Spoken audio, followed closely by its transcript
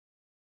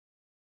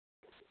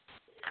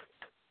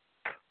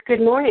Good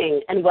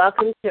morning and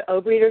welcome to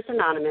Overeaters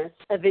Anonymous,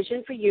 a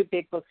Vision for You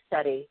Big Book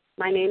study.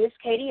 My name is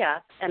Katie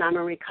F. and I'm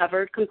a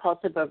recovered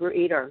compulsive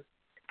overeater.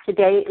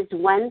 Today is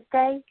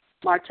Wednesday,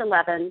 March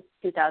 11,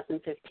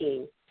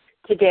 2015.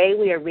 Today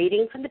we are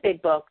reading from the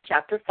Big Book,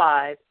 Chapter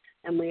 5,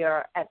 and we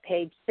are at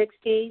page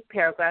 60,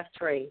 paragraph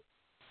 3.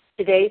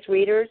 Today's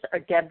readers are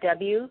Deb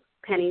W.,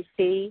 Penny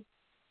C.,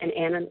 and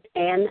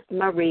Anne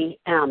Marie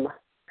M.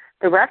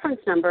 The reference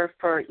number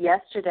for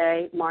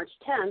yesterday, March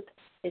 10th,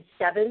 is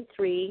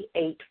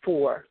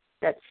 7384.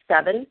 That's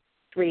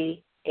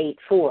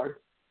 7384.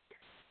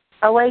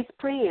 OA's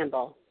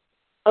Preamble.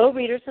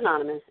 Overeaters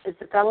Anonymous is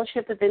a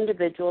fellowship of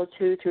individuals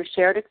who, through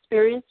shared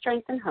experience,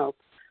 strength, and hope,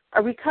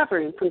 are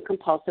recovering from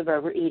compulsive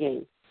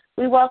overeating.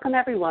 We welcome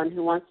everyone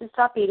who wants to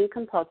stop eating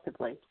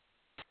compulsively.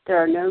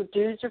 There are no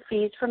dues or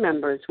fees for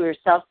members. We are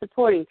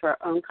self-supporting through our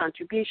own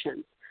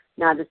contributions,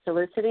 neither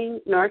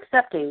soliciting nor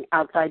accepting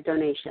outside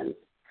donations.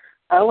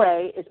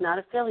 OA is not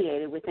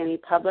affiliated with any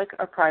public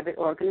or private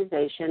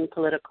organization,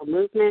 political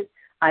movement,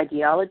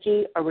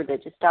 ideology, or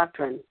religious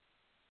doctrine.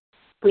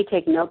 We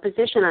take no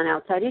position on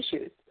outside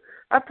issues.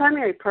 Our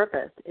primary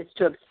purpose is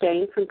to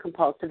abstain from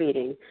compulsive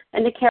eating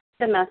and to carry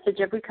the message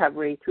of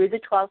recovery through the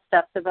 12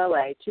 steps of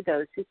OA to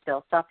those who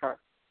still suffer.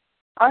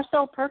 Our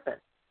sole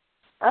purpose.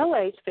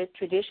 OA's fifth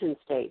tradition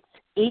states,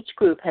 each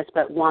group has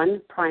but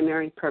one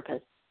primary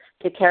purpose,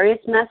 to carry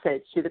its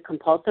message to the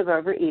compulsive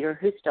overeater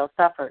who still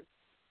suffers.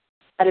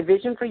 At a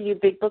Vision for You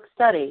Big Book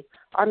study,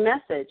 our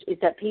message is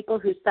that people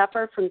who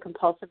suffer from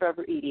compulsive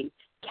overeating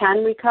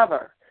can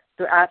recover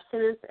through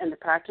abstinence and the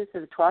practice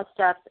of the 12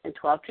 steps and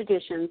 12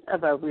 traditions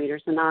of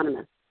Overeaters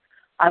Anonymous.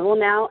 I will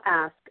now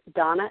ask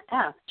Donna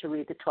F. to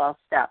read the 12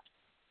 steps.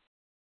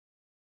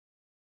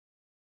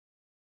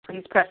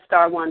 Please press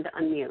star 1 to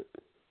unmute.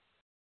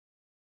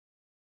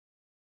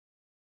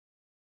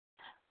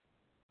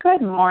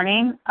 Good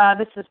morning.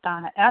 This is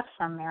Donna F.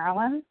 from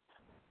Maryland,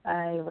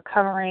 a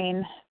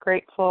recovering,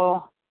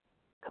 grateful,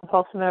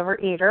 compulsive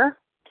overeater.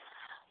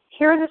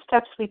 Here are the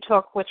steps we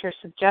took which are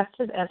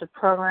suggested as a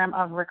program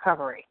of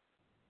recovery.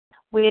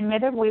 We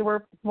admitted we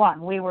were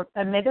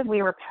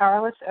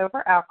powerless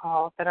over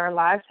alcohol, that our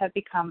lives had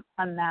become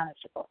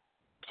unmanageable.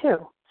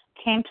 2,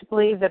 came to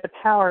believe that the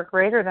power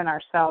greater than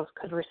ourselves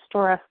could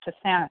restore us to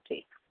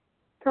sanity.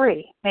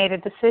 3, made a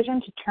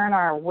decision to turn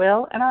our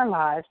will and our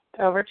lives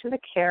over to the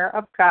care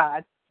of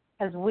God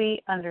as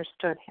we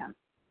understood Him.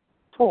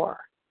 4,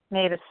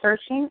 made a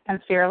searching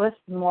and fearless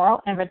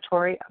moral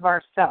inventory of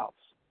ourselves.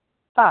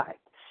 5,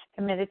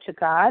 admitted to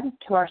God,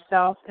 to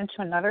ourselves, and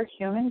to another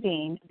human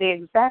being the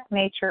exact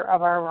nature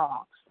of our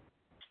wrongs.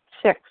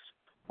 6,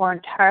 were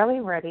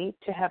entirely ready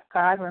to have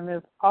God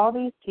remove all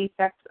these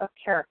defects of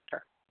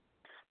character.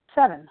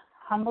 7,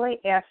 humbly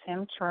asked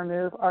Him to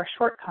remove our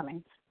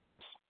shortcomings.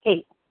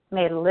 8,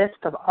 made a list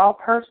of all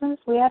persons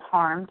we had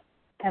harmed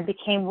and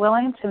became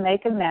willing to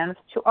make amends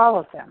to all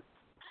of them.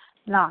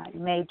 9,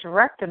 made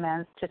direct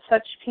amends to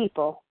such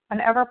people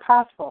whenever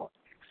possible,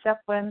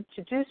 except when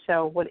to do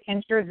so would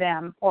injure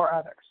them or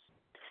others.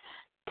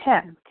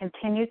 10,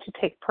 continued to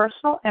take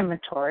personal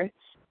inventory,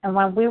 and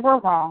when we were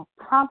wrong,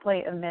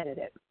 promptly admitted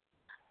it.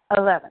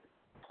 11,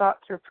 sought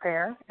through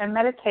prayer and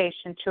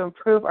meditation to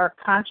improve our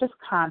conscious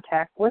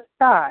contact with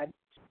God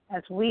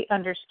as we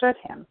understood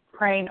Him,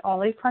 praying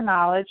only for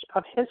knowledge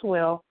of His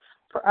will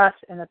for us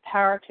and the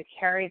power to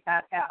carry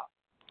that out.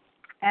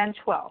 And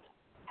 12,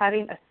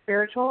 having a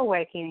spiritual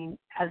awakening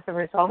as the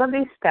result of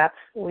these steps,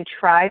 we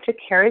try to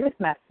carry this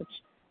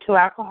message to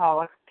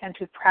alcoholics and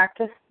to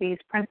practice these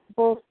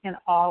principles in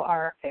all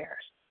our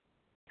affairs.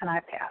 And I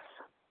pass.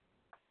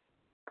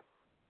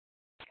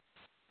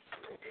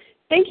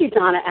 Thank you,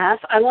 Donna F.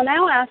 I will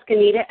now ask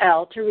Anita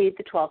L. to read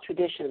the 12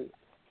 traditions.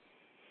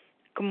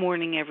 Good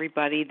morning,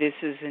 everybody. This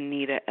is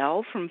Anita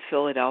L. from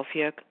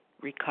Philadelphia,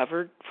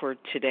 recovered for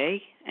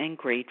today and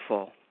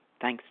grateful,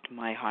 thanks to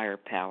my higher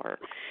power.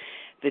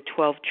 The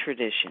 12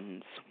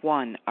 traditions.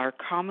 1, our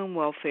common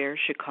welfare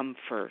should come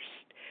first.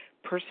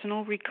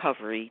 Personal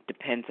recovery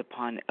depends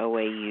upon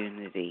OA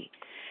unity.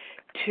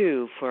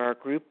 2, for our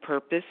group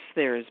purpose,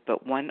 there is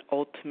but one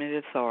ultimate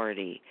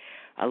authority,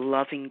 a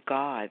loving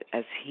God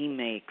as He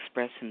may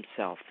express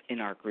Himself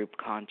in our group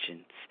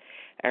conscience.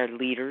 Our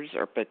leaders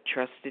are but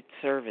trusted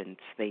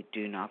servants, they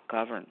do not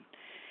govern.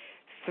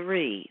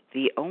 3,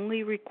 the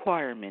only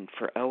requirement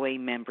for OA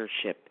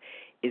membership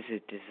is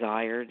a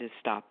desire to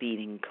stop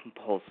eating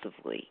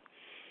compulsively.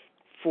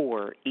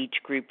 4,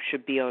 each group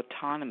should be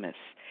autonomous,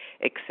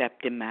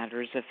 except in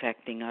matters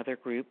affecting other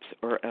groups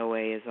or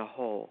OA as a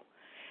whole.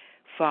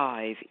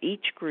 5,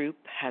 each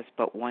group has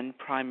but one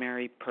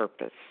primary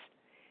purpose,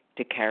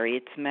 to carry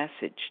its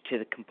message to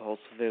the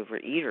compulsive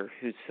overeater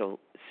who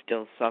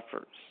still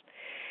suffers.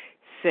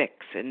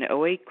 6, an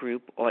OA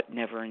group ought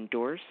never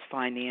endorse,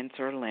 finance,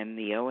 or lend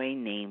the OA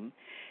name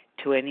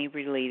to any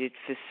related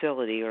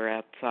facility or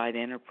outside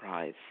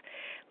enterprise,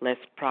 lest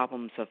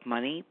problems of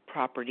money,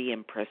 property,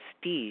 and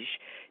prestige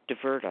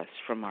divert us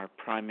from our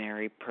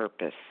primary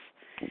purpose.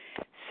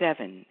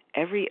 7,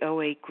 every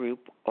OA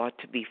group ought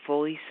to be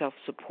fully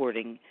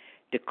self-supporting,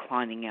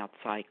 declining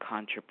outside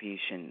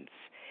contributions.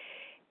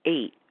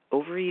 8.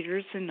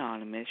 Overeaters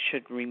Anonymous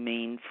should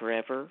remain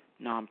forever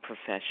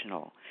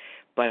non-professional,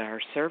 but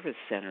our service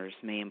centers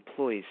may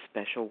employ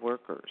special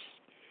workers.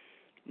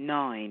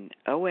 9.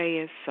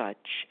 OA as such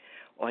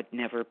ought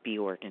never be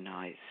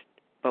organized,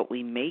 but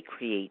we may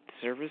create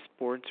service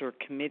boards or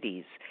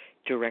committees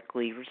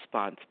directly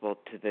responsible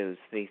to those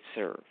they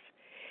serve.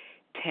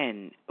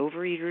 10.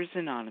 Overeaters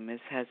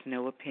Anonymous has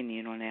no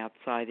opinion on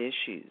outside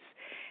issues.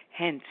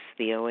 Hence,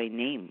 the OA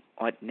name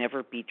ought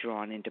never be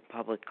drawn into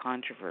public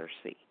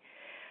controversy.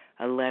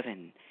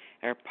 11.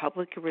 Our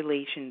public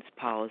relations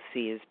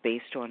policy is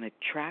based on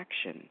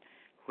attraction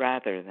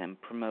rather than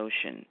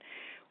promotion.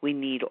 We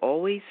need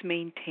always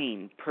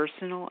maintain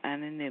personal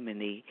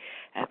anonymity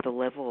at the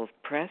level of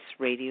press,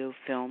 radio,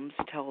 films,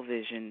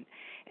 television,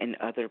 and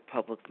other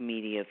public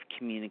media of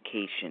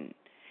communication.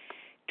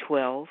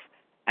 12.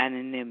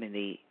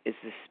 Anonymity is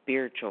the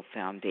spiritual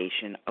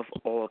foundation of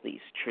all these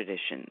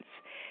traditions,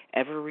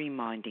 ever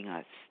reminding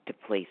us to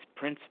place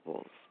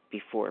principles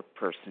before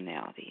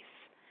personalities.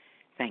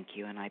 Thank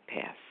you, and I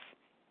pass.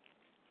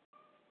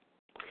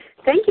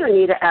 Thank you,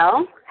 Anita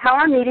L. How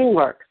our meeting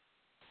works.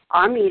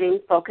 Our meeting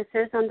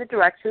focuses on the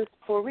directions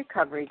for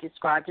recovery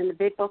described in the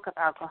Big Book of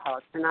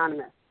Alcoholics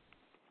Anonymous.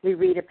 We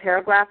read a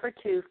paragraph or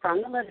two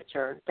from the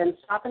literature, then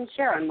stop and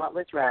share on what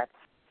was read.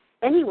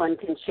 Anyone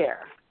can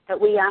share, but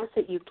we ask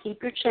that you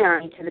keep your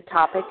sharing to the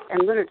topic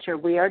and literature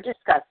we are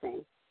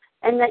discussing,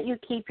 and that you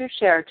keep your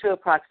share to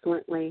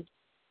approximately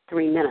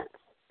 3 minutes.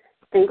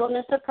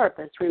 Singleness of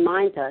purpose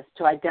reminds us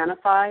to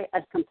identify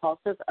as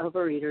compulsive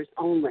overeaters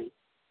only.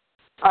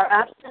 Our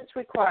abstinence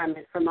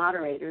requirement for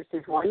moderators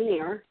is 1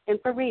 year, and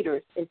for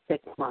readers is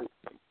 6 months.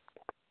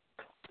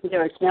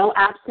 There is no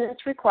abstinence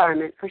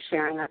requirement for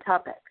sharing a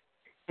topic.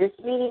 This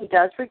meeting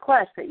does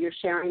request that your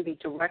sharing be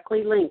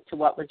directly linked to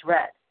what was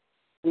read.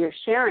 We are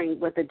sharing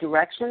what the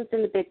directions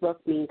in the Big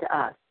Book mean to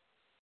us.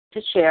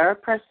 To share,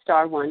 press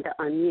star 1 to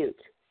unmute.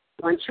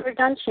 Once you are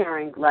done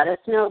sharing, let us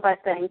know by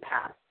saying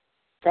pass.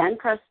 Then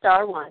press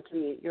star 1 to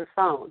mute your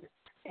phone.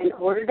 In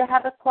order to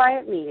have a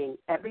quiet meeting,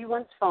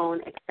 everyone's phone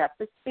except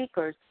the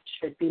speaker's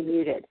should be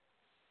muted.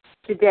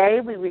 Today,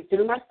 we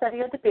resume our study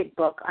of the Big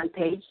Book on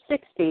page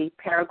 60,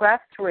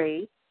 paragraph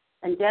 3,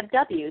 and Deb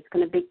W. is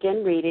going to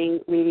begin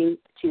reading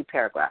 2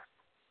 paragraphs.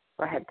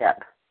 Go ahead, Deb.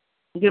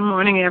 Good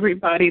morning,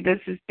 everybody. This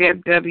is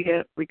Deb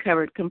W.,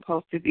 recovered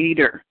compulsive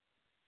eater.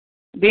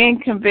 Being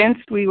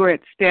convinced we were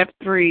at step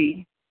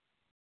 3,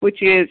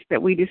 which is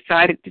that we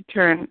decided to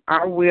turn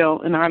our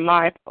will and our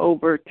life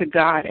over to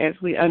God as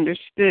we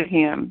understood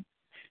Him.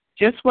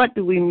 Just what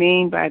do we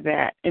mean by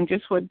that, and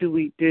just what do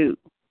we do?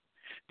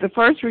 The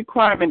first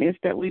requirement is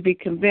that we be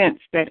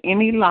convinced that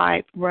any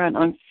life run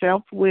on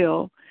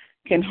self-will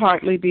can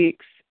hardly be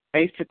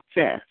a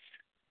success.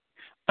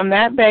 On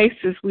that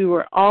basis, we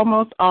were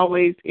almost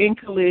always in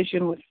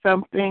collision with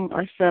something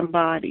or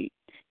somebody,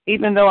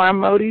 even though our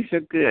motives are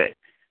good.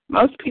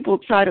 Most people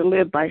try to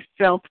live by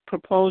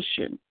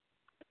self-propulsion.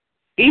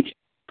 Each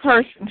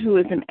person who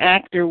is an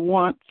actor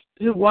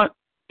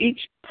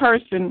each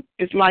person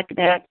is like an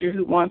actor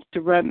who wants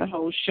to run the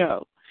whole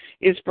show,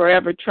 is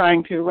forever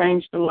trying to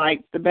arrange the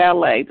lights, the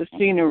ballet, the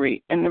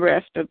scenery, and the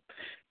rest of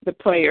the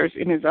players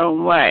in his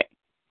own way.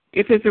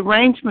 If his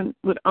arrangement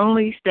would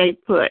only stay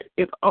put,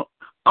 if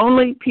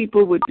only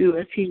people would do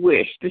as he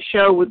wished, the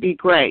show would be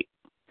great.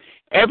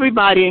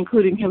 Everybody,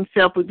 including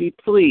himself, would be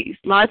pleased.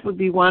 Life would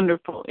be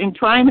wonderful. In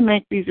trying to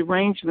make these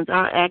arrangements,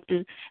 our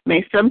actor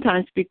may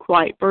sometimes be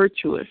quite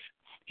virtuous.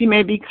 He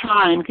may be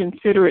kind,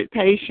 considerate,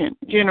 patient,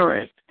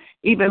 generous,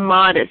 even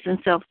modest and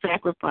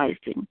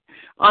self-sacrificing.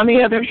 On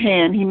the other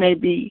hand, he may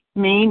be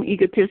mean,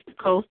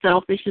 egotistical,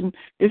 selfish, and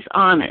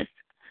dishonest.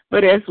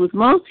 But as with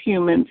most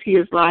humans, he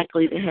is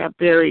likely to have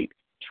varied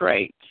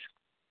traits.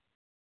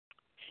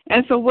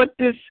 And so what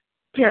this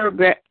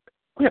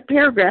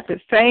paragraph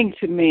is saying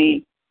to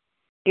me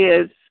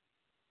is,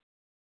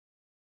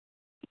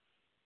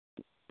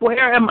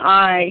 where am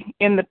I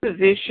in the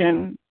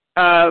position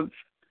of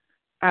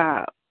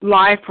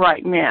life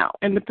right now?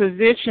 In the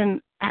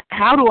position,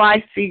 how do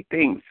I see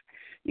things?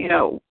 You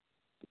know,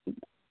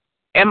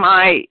 am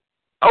I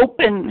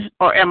open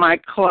or am I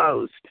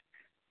closed?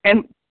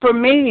 And for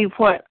me,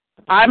 what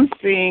I'm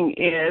seeing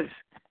is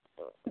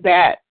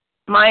that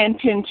my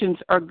intentions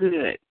are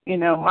good.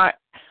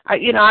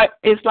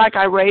 It's like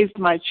I raised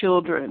my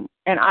children,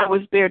 and I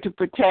was there to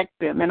protect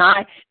them, and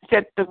I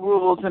set the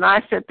rules, and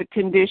I set the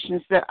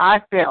conditions that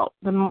I felt,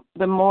 the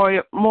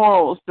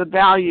morals, the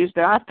values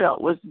that I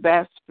felt was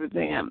best for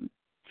them.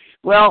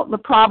 Well, the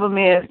problem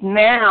is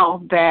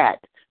now that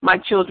my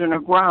children are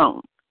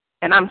grown,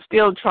 and I'm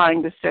still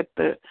trying to set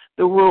the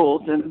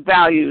rules and the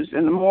values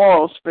and the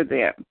morals for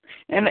them.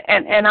 And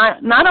I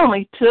not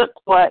only took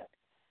what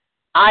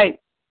I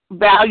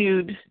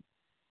valued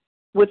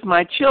with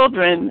my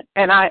children,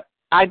 and I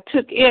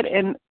took it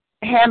and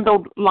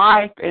handled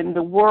life and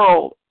the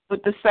world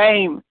with the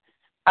same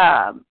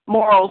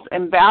morals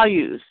and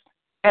values,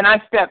 and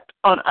I stepped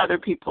on other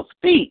people's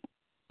feet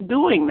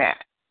doing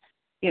that.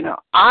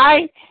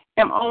 I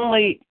am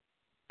only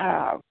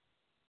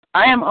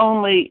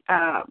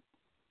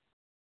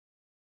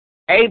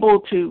able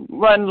to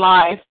run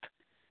life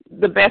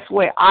the best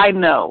way I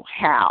know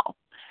how.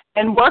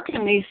 And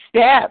working these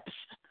steps,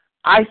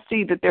 I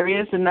see that there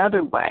is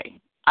another way.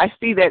 I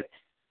see that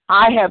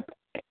I have,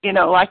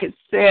 like it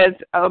says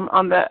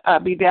on the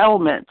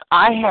bedevilment,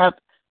 I have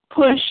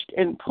pushed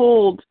and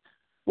pulled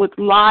with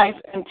life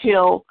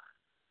until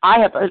I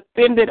have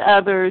offended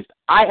others.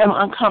 I am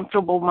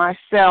uncomfortable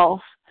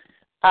myself,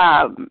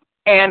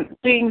 and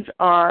things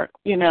are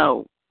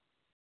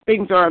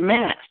a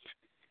mess.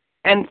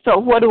 And so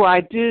what do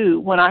I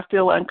do when I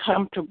feel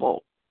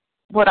uncomfortable?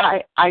 What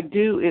I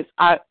do is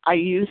I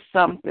use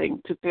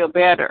something to feel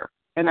better,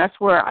 and that's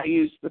where I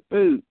use the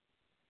food.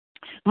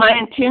 My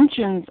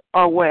intentions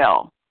are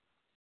well.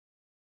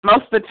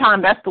 Most of the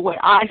time, that's the way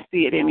I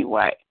see it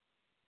anyway.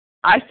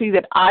 I see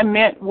that I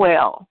meant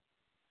well,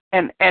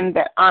 and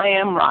that I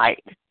am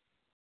right,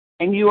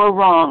 and you are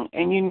wrong,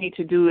 and you need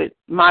to do it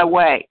my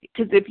way.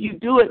 Because if you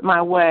do it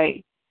my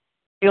way,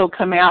 it'll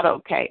come out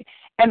okay.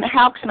 And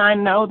how can I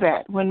know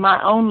that when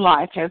my own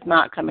life has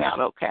not come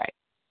out okay?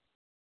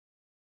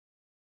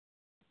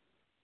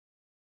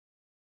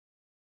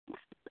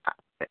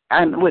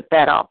 And with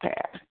that, I'll pass.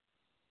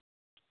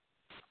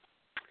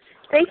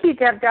 Thank you,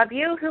 Deb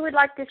W. Who would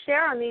like to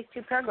share on these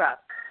two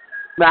paragraphs?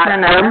 Matt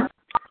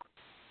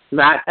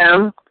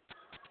M.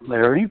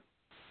 Larry.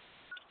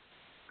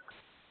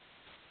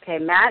 Okay,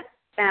 Matt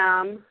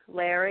M.,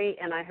 Larry,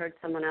 and I heard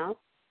someone else.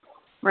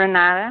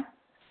 Renata.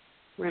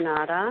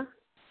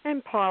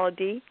 And Paula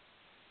D.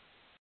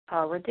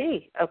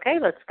 Okay,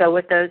 let's go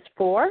with those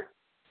four.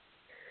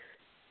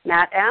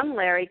 Matt M.,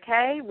 Larry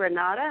K.,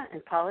 Renata,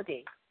 and Paula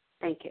D.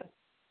 Thank you.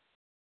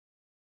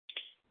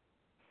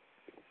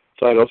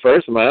 So I go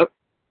first, am I up?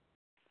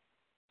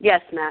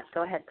 Yes, Matt,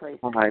 go ahead, please.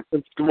 All right.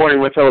 Good morning,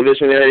 my fellow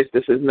visionaries.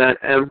 This is Matt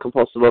M.,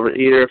 compulsive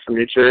overeater from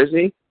New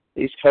Jersey,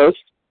 East Coast.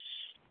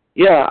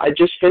 Yeah, I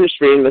just finished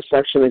reading this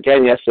section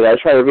again yesterday. I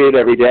try to read it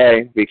every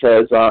day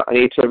because I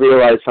need to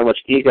realize how much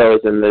ego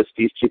is in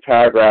these two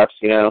paragraphs,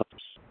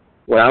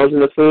 When I was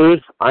in the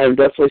food, I am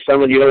definitely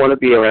someone you don't want to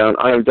be around.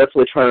 I am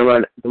definitely trying to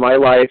run my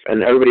life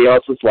and everybody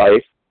else's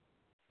life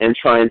and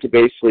trying to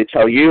basically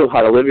tell you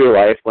how to live your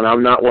life when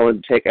I'm not willing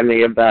to take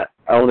any of that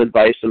own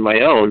advice of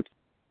my own.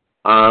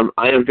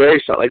 I am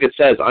very, like it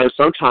says,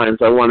 sometimes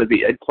I want to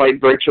be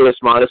quite virtuous,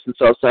 modest, and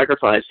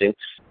self-sacrificing,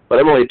 but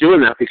I'm only doing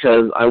that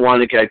because I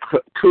want to get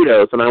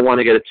kudos and I want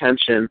to get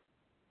attention,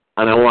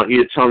 and I want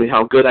you to tell me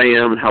how good I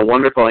am and how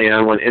wonderful I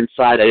am when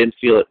inside I didn't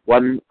feel it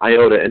one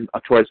iota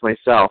towards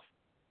myself.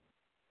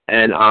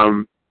 And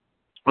on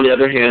the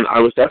other hand, I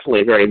was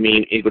definitely very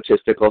mean,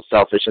 egotistical,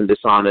 selfish, and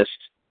dishonest.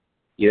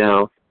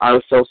 I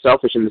was so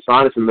selfish and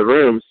dishonest in the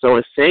room, so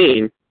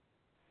insane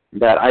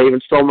that I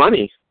even stole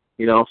money.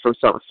 From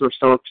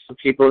some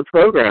people in the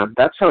program.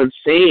 That's how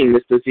insane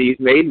this disease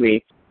made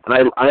me,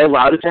 and I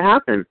allowed it to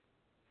happen.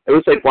 It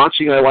was like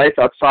watching my life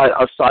outside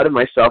of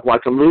myself,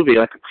 like a movie,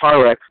 like a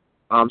car wreck,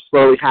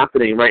 slowly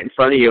happening right in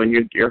front of you, and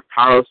you're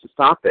powerless to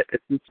stop it.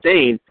 It's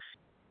insane,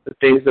 the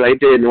things that I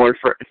did in order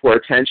for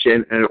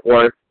attention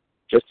or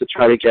just to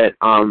try to get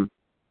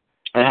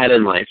ahead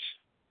in life.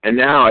 And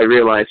now I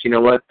realize,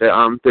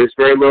 there's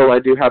very little I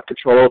do have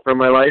control over in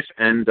my life,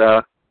 and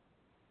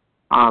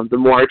the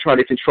more I try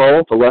to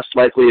control, the less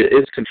likely it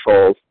is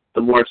controlled.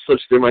 The more it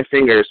slips through my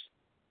fingers.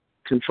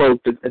 Control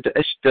is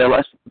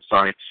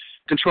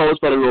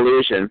but an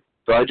illusion.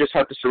 So I just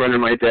have to surrender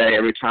my day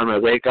every time I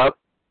wake up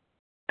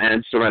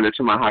and surrender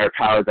to my higher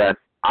power that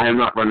I am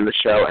not running the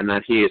show and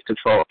that He is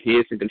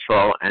in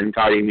control and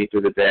guiding me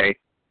through the day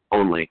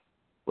only.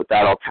 With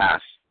that, I'll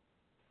pass.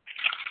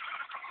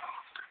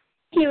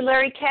 Thank you,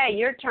 Larry K.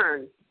 Your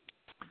turn.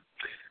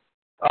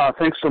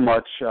 Thanks so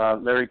much,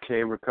 Larry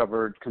K.,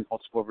 recovered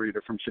compulsive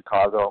overeater from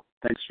Chicago.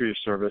 Thanks for your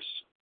service.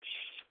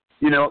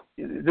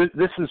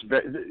 This is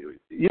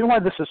why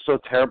this is so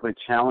terribly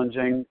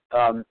challenging.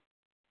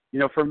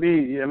 For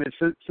me,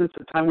 since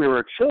the time we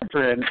were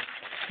children,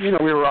 we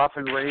were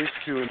often raised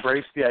to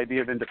embrace the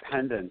idea of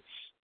independence,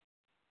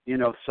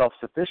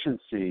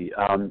 self-sufficiency.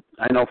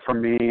 I know for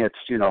me, it's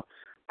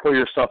pull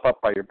yourself up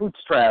by your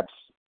bootstraps,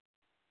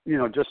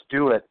 just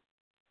do it,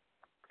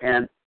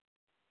 and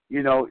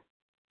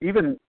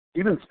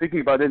Even speaking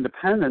about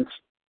independence,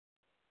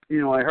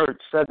 I heard it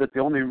said that the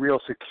only real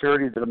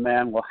security that a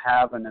man will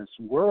have in his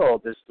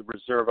world is the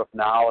reserve of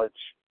knowledge,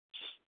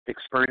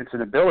 experience,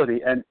 and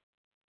ability.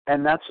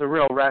 And that's a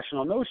real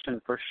rational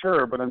notion for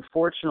sure. But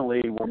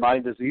unfortunately, where my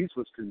disease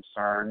was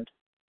concerned,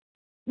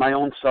 my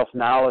own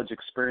self-knowledge,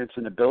 experience,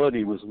 and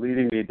ability was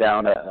leading me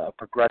down a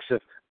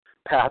progressive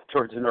path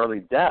towards an early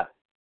death.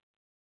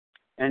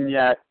 And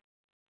yet,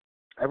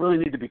 I really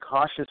need to be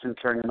cautious in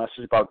carrying a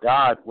message about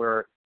God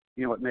where,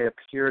 it may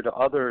appear to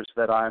others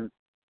that I'm,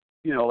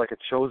 like a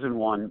chosen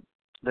one,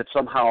 that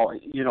somehow,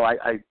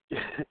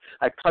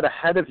 I cut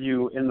ahead of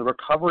you in the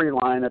recovery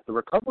line at the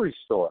recovery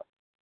store.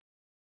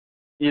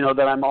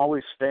 That I'm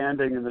always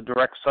standing in the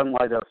direct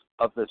sunlight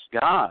of this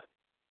God,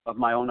 of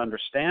my own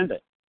understanding.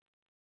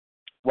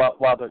 While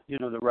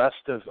the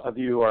rest of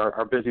you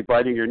are busy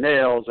biting your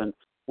nails and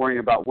worrying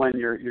about when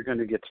you're going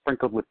to get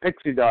sprinkled with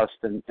pixie dust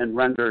and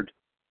rendered,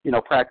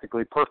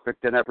 practically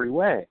perfect in every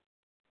way.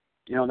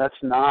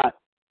 That's not,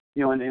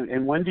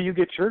 and when do you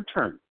get your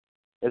turn?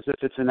 As if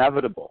it's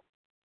inevitable.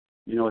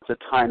 It's a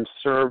time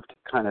served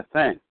kind of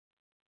thing.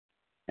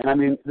 And I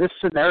mean, this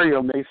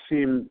scenario may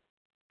seem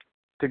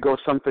to go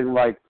something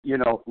like,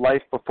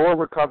 life before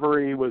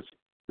recovery was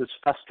this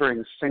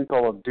festering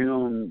sinkhole of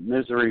doom,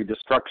 misery,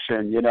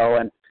 destruction,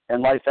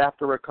 and life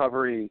after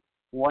recovery,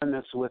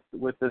 oneness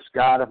with this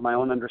God of my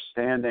own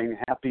understanding,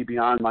 happy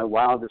beyond my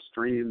wildest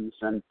dreams,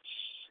 and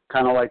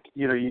kind of like,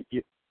 you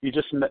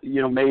just,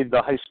 made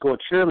the high school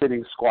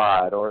cheerleading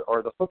squad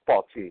or the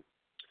football team.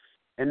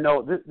 And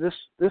no,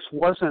 this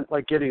wasn't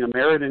like getting a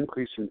merit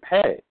increase in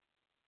pay.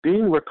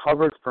 Being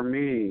recovered for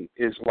me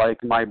is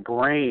like my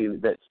brain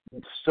that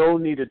so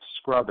needed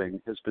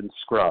scrubbing has been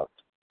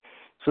scrubbed,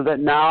 so that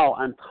now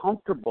I'm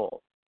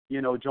comfortable,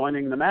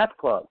 joining the math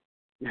club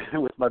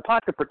with my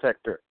pocket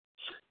protector,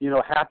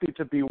 happy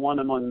to be one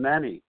among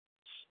many.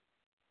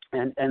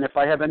 And if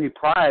I have any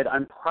pride,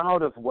 I'm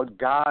proud of what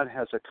God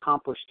has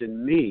accomplished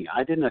in me.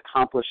 I didn't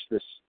accomplish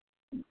this,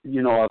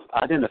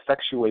 I didn't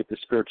effectuate the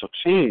spiritual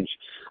change.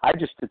 I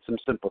just did some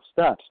simple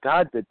steps.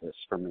 God did this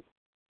for me.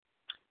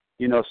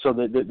 So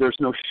that there's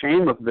no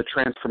shame of the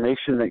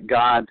transformation that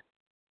God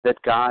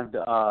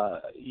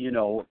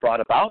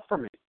brought about for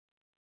me.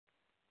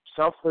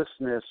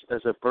 Selflessness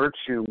as a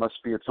virtue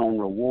must be its own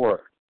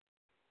reward.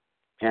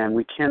 And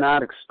we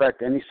cannot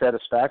expect any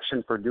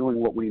satisfaction for doing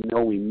what we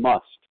know we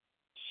must.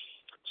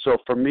 So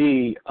for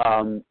me,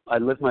 I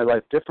live my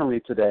life differently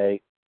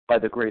today by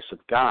the grace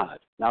of God,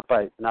 not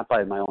by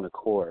my own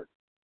accord.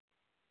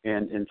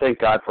 And thank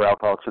God for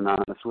Alcoholics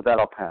Anonymous. With that,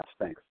 I'll pass.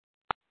 Thanks.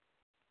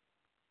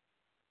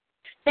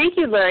 Thank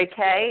you, Larry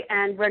K.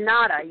 And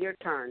Renata, your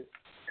turn.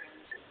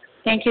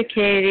 Thank you,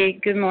 Katie.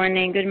 Good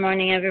morning. Good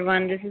morning,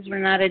 everyone. This is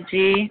Renata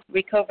G.,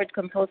 recovered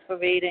compulsive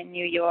reader in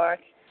New York.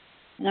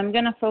 And I'm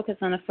going to focus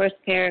on the first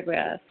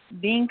paragraph.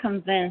 Being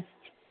convinced,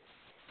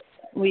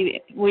 we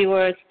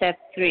were step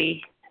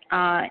 3.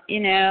 I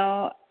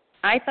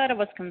thought I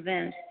was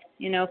convinced.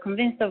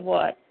 Convinced of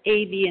what?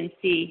 A, B, and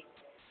C.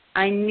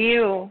 I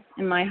knew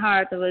in my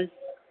heart I was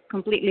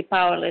completely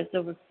powerless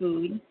over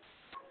food.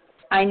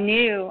 I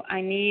knew I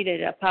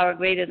needed a power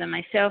greater than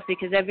myself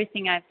because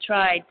everything I've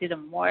tried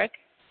didn't work.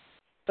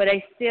 But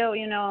I still,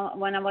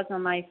 when I was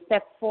on my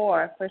step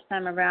 4, first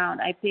time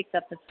around, I picked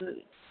up the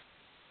food.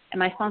 And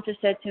my sponsor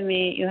said to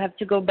me, you have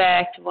to go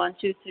back to 1,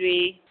 2,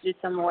 3, do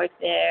some work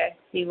there,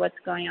 see what's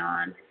going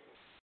on.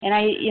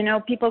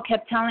 And people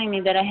kept telling me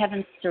that I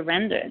haven't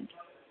surrendered.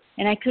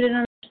 And I couldn't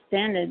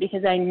understand it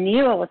because I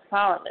knew I was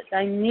powerless.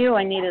 I knew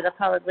I needed a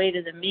power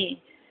greater than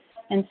me.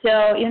 And so,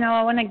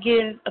 I want to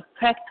give a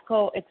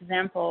practical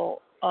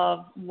example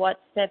of what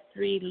step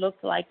 3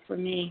 looked like for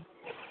me.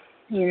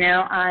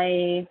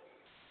 I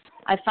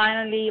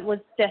finally was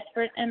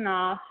desperate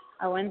enough.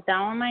 I went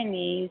down on my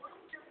knees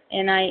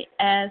and I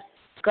asked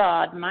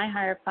God, my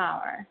higher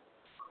power,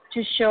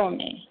 to show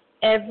me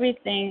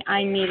everything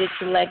I needed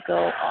to let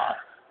go of.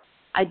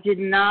 I did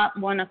not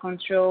want to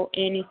control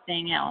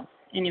anything else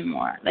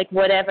anymore. Like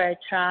whatever I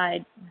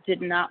tried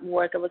did not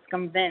work. I was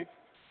convinced.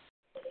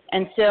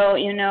 And so,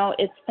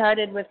 it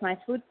started with my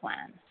food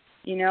plan.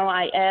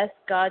 I asked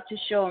God to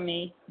show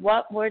me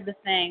what were the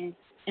things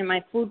in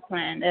my food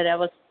plan that I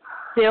was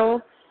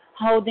still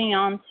holding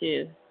on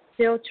to,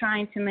 still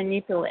trying to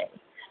manipulate.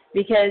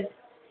 Because,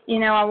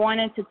 I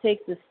wanted to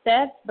take the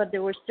steps, but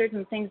there were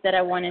certain things that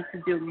I wanted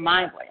to do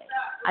my way.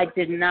 I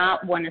did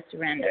not want to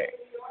surrender.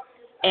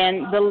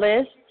 And the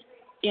list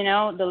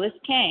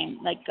came.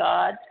 Like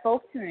God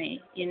spoke to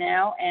me,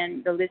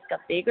 and the list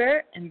got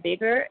bigger and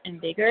bigger and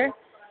bigger.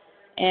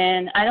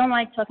 And I don't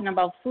like talking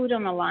about food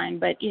on the line,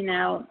 but,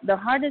 the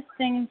hardest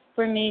things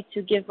for me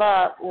to give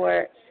up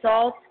were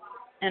salt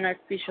and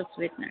artificial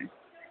sweeteners.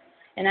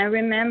 And I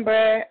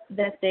remember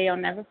that day, I'll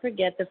never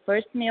forget, the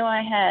first meal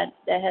I had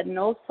that had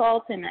no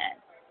salt in it.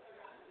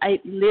 I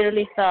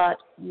literally thought,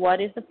 what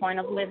is the point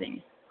of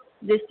living?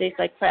 This tastes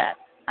like crap.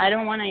 I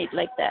don't want to eat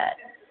like that.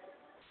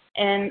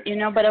 And,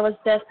 but I was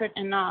desperate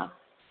enough.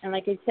 And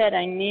like I said,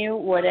 I knew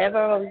whatever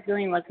I was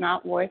doing was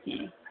not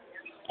working.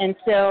 And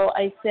so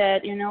I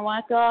said, you know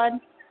what, God,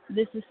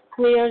 this is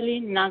clearly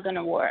not going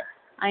to work.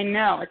 I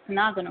know it's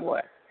not going to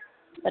work,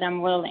 but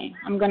I'm willing.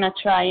 I'm going to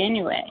try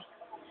anyway.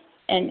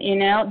 And,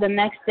 the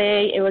next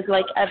day it was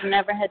like I've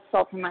never had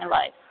salt in my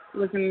life. It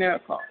was a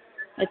miracle.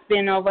 It's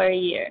been over a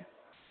year.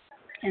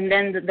 And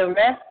then the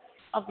rest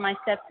of my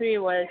step 3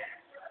 was,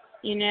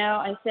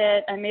 I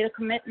said I made a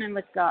commitment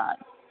with God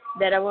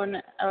that I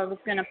was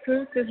going to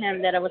prove to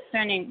him that I was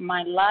turning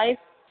my life,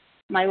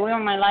 my will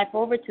and my life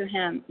over to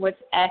him with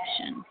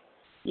action.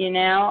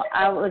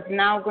 I was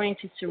now going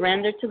to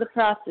surrender to the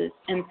process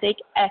and take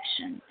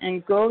action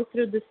and go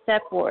through the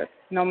step work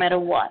no matter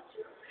what.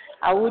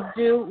 I would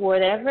do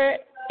whatever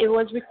it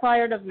was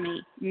required of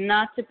me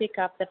not to pick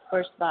up the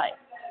first bite.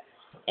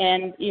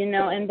 And,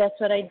 and that's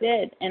what I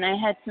did. And I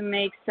had to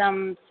make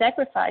some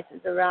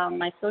sacrifices around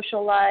my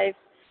social life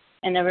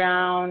and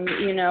around,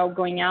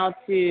 going out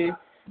to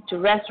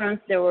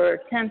restaurants that were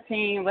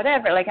tempting,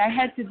 whatever. Like I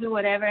had to do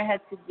whatever I had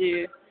to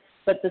do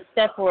but the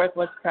step work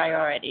was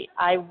priority.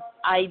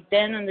 I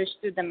then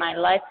understood that my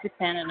life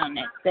depended on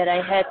it, that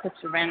I had to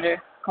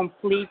surrender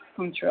complete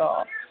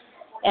control.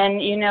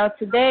 And,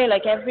 today,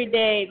 like every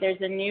day,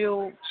 there's a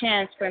new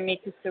chance for me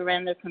to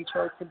surrender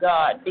control to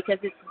God, because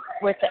it's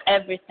with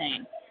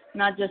everything,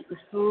 not just the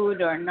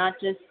food or not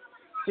just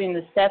doing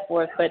the step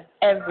work, but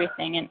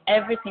everything. And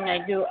everything I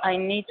do, I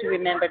need to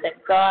remember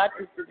that God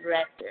is the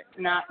director,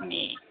 not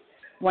me.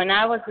 When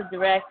I was the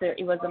director,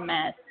 it was a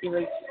mess. It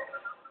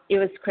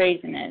was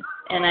craziness,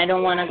 and I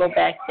don't want to go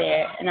back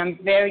there. And I'm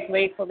very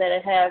grateful that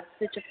I have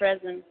such a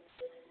present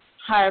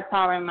higher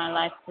power in my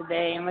life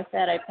today. And with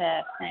that, I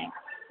pass. Thanks.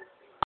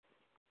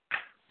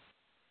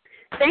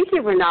 Thank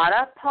you,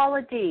 Renata.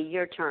 Paula D.,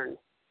 your turn.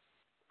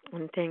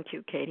 And thank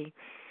you, Katie.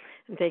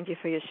 And thank you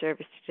for your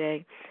service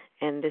today.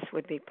 And this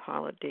would be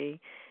Paula D.,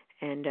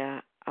 and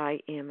I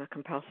am a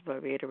compulsive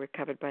overeater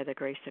recovered by the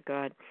grace of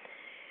God.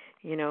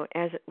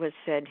 As it was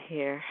said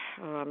here,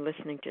 I'm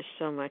listening to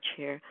so much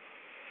here.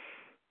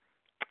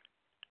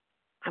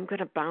 I'm going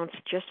to bounce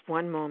just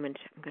one moment.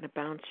 I'm going to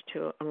bounce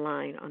to a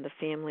line on the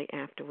family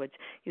afterwards.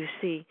 You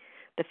see,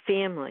 the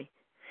family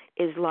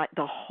is like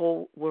the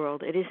whole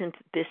world. It isn't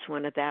this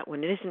one or that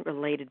one. It isn't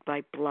related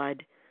by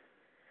blood.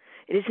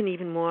 It isn't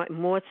even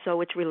more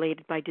so it's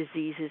related by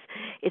diseases.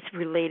 It's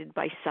related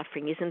by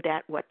suffering. Isn't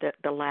that what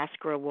the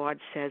Lasker Award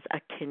says, a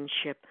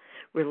kinship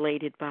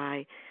related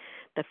by?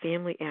 The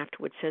family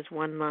afterwards says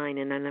one line,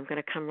 and then I'm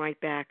going to come right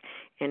back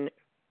and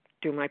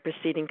do my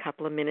preceding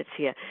couple of minutes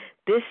here.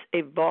 This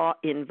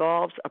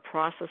involves a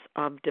process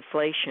of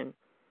deflation.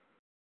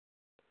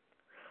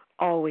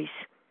 Always.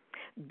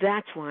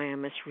 That's why I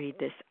must read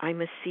this. I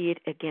must see it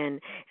again.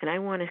 And I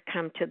want to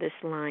come to this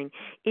line.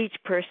 Each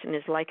person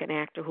is like an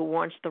actor who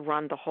wants to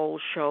run the whole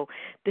show.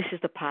 This is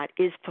the part,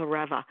 is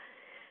forever.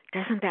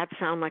 Doesn't that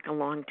sound like a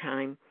long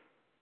time?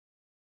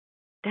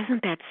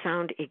 Doesn't that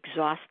sound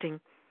exhausting?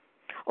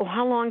 Oh,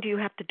 how long do you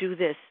have to do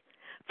this?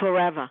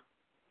 Forever.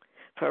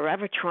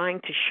 Forever trying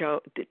to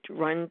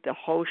run the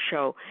whole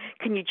show.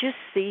 Can you just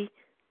see,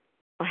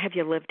 or have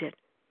you lived it?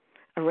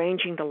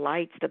 Arranging the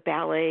lights, the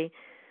ballet,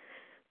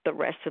 the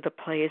rest of the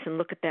players, and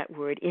look at that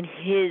word, in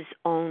his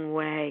own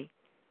way.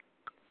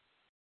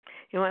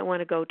 I want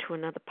to go to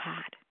another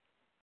part.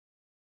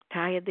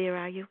 Tired there,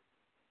 are you?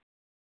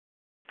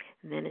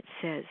 And then it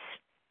says,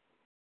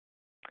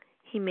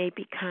 he may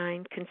be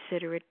kind,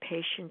 considerate,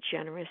 patient,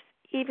 generous,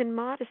 even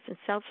modest and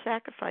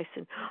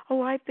self-sacrificing.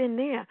 Oh, I've been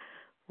there.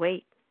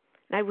 Wait,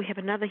 now we have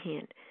another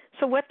hand.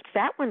 So what's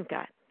that one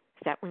got?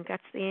 Has that one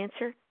got the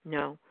answer?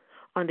 No.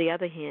 On the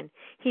other hand,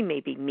 he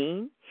may be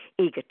mean,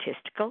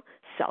 egotistical,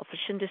 selfish,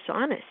 and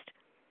dishonest.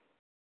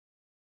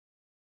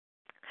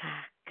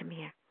 Come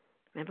here.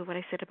 Remember what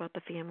I said about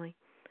the family?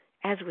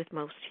 As with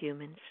most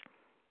humans,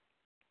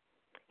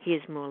 he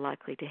is more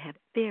likely to have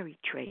varied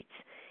traits,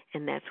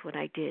 and that's what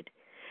I did,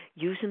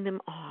 using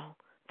them all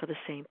for the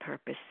same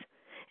purpose,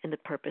 and the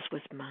purpose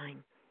was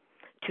mine.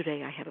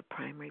 Today I have a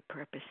primary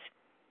purpose.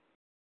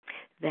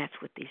 That's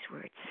what these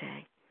words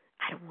say.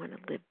 I don't want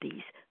to live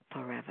these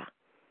forever.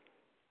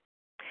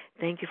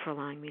 Thank you for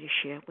allowing me to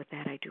share. With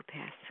that, I do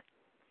pass.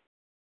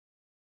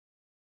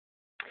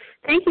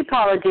 Thank you,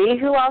 Paula D.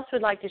 Who else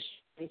would like to share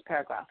these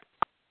paragraphs?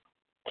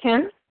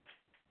 Kim?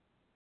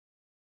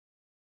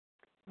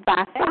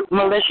 Bassa?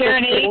 Melissa?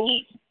 Sharon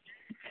H.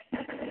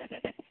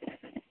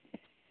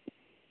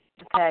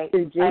 Okay.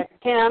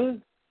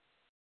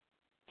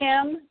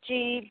 Kim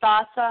G,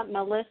 Bassa,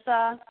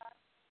 Melissa,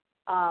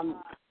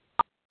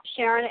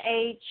 Sharon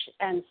H,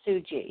 and Sue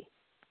G.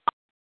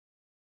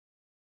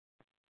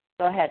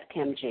 Go ahead,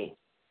 Kim G.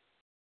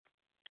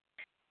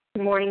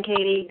 Good morning,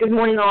 Katie. Good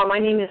morning, all. My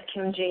name is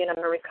Kim G, and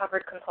I'm a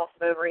recovered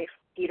compulsive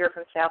overeater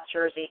from South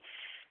Jersey.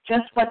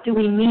 Just what do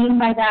we mean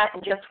by that,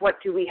 and just what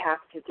do we have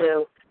to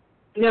do?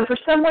 For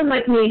someone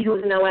like me who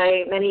was in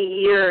OA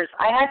many years,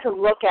 I had to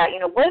look at,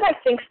 what did I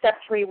think step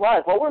 3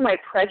 was? What were my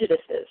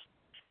prejudices?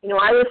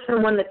 I was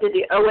someone that did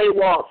the OA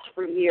waltz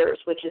for years,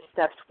 which is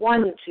steps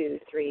 1, 2,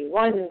 3,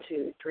 1,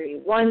 2, 3,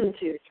 1,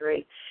 2,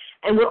 3.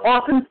 And would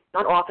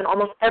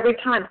almost every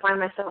time find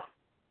myself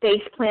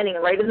face planting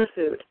right in the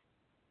food.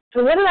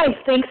 So what did I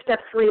think step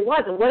 3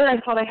 was, and what did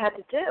I thought I had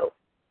to do?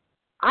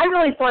 I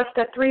really thought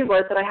step 3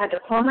 was that I had to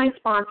call my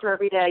sponsor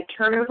every day,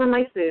 turn over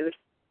my food,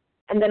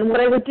 and then what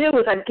I would do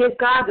was I'd give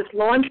God this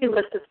laundry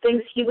list of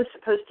things he was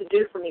supposed to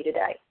do for me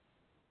today.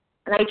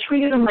 And I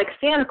treated him like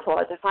Santa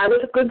Claus. If I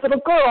was a good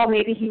little girl,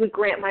 maybe he would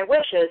grant my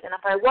wishes, and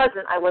if I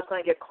wasn't, I was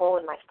going to get coal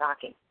in my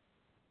stocking.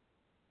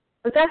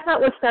 But that's not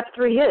what step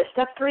 3 is.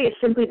 Step 3 is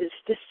simply this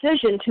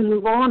decision to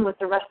move on with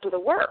the rest of the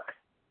work.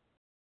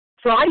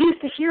 So I used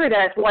to hear it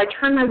as, well, I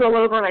turned my will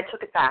over and I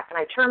took it back, and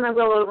I turned my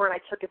will over and I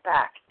took it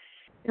back.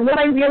 And what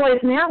I realize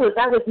now is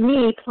that was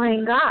me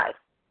playing God.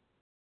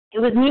 It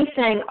was me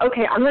saying,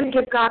 okay, I'm going to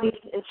give God these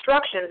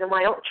instructions, and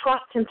when I don't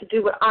trust him to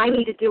do what I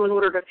need to do in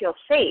order to feel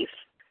safe,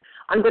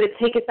 I'm going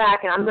to take it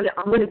back and I'm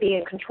going to be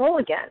in control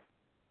again.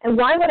 And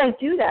why would I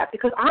do that?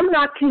 Because I'm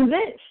not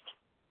convinced.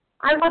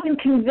 I wasn't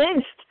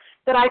convinced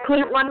that I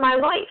couldn't run my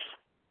life.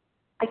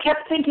 I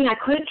kept thinking I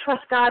couldn't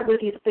trust God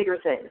with these bigger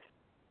things.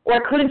 or I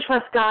couldn't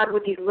trust God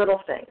with these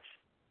little things.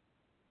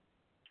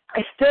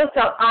 I still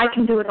felt I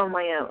can do it on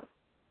my own.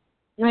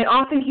 And I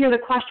often hear the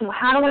question, well,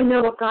 how do I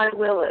know what God's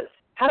will is?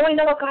 How do I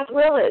know what God's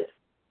will is?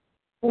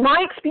 Well,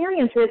 my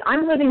experience is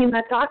I'm living in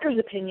that doctor's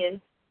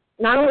opinion,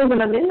 not only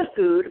when I'm in the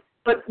food,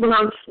 but when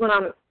I'm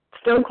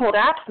stone cold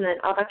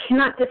abstinent of I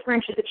cannot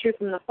differentiate the true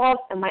from the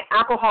false, and my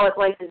alcoholic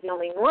life is the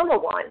only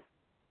normal one.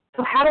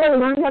 So how do I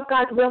learn what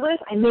God's will is?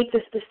 I make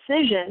this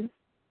decision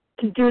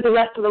to do the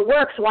rest of the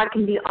work so I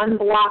can be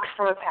unblocked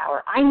from a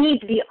power. I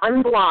need to be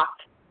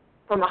unblocked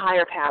from a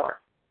higher power.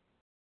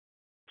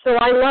 So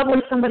I love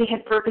when somebody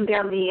had broken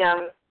down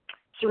the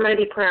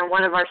serenity prayer in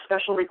one of our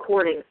special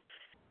recordings,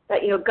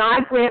 that,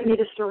 God grant me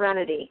the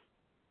serenity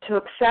to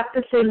accept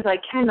the things I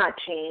cannot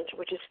change,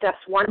 which is steps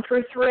 1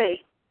 through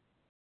 3,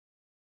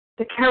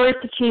 the courage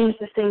to change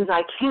the things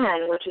I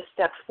can, which is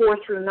steps 4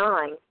 through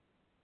 9,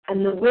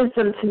 and the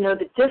wisdom to know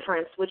the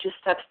difference, which is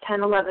steps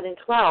 10, 11, and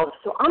 12.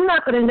 So I'm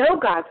not going to know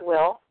God's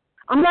will.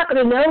 I'm not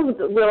going to know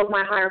the will of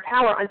my higher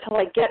power until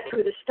I get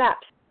through the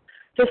steps.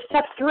 So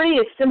step 3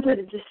 is simply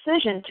the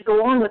decision to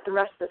go on with the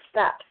rest of the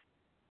steps.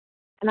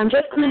 And I'm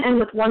just going to end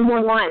with one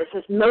more line. It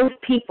says, most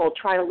people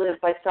try to live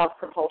by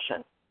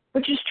self-propulsion,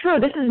 which is true.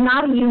 This is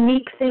not a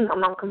unique thing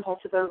among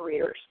compulsive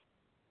overeaters.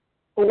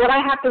 But what I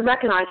have to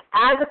recognize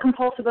as a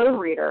compulsive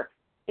overeater,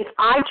 if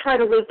I try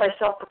to live by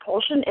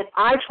self-propulsion, if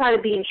I try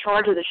to be in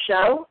charge of the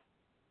show,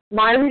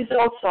 my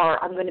results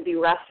are I'm going to be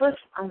restless,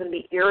 I'm going to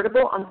be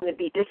irritable, I'm going to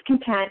be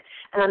discontent,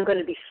 and I'm going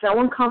to be so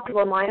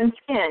uncomfortable in my own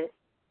skin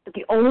that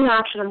the only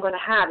option I'm going to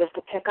have is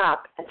to pick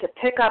up. And to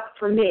pick up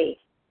for me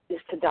is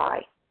to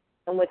die.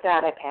 And with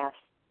that, I pass.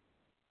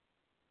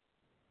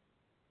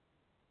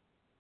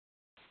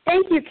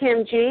 Thank you,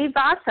 Kim G.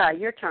 Vasa,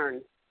 your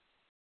turn.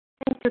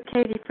 Thank you,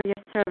 Katie, for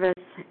your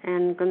service,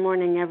 and good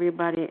morning,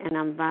 everybody. And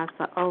I'm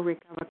Vasa O,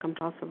 recovered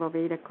compulsive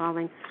overeater,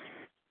 calling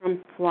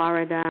from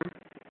Florida.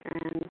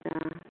 And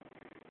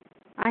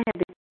I had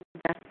the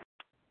best,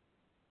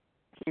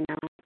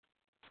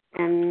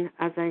 and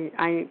as I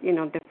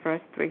the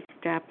first 3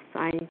 steps,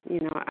 I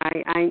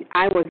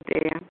was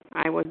there.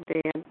 I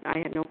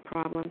had no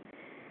problem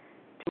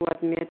to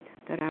admit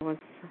that I was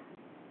a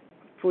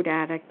food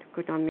addict,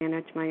 could not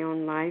manage my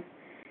own life.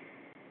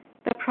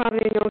 That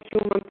probably no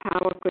human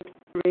power could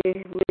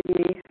relieve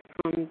me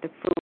from the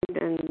food,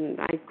 and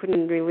I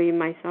couldn't relieve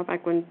myself.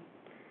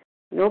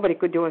 Nobody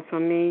could do it for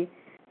me.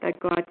 That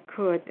God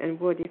could and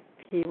would if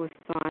He was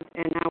sought,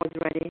 and I was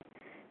ready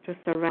to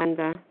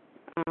surrender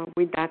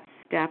with that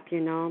step,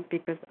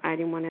 because I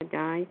didn't want to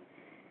die.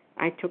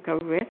 I took a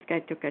risk. I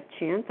took a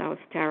chance. I was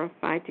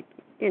terrified to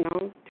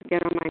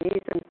get on my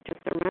knees and to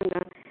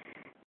surrender.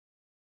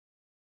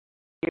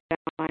 The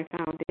life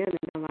out there and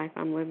the life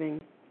I'm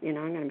living, I'm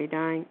going to be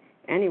dying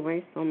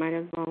anyway, so might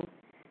as well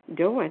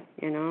do it,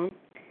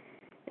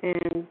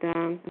 And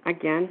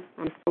again,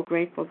 I'm so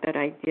grateful that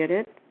I did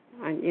it.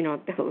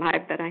 The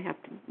life that I have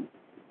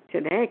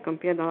today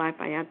compared to the life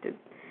I had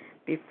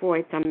before,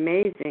 it's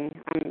amazing.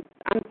 I'm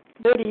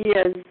 30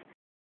 years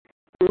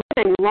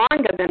living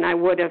longer than I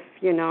would have,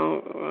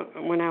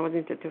 when I was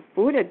into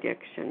food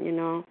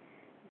addiction,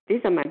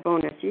 These are my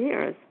bonus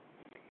years.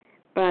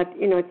 But,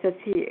 it says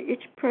here,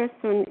 each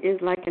person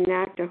is like an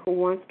actor who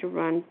wants to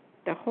run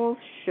the whole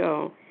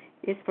show,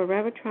 is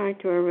forever trying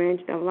to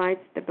arrange the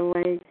lights, the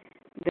ballet,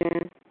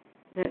 the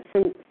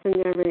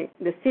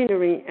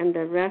scenery, and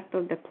the rest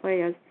of the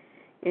players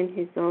in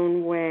his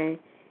own way.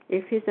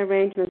 If his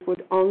arrangements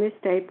would only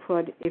stay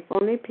put, if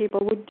only people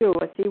would do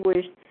as he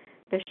wished,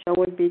 the show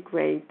would be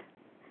great.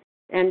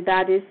 And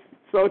that is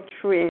so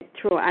true.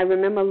 I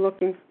remember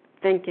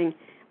thinking,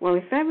 well,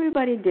 if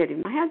everybody did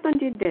it, my husband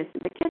did this,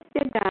 the kids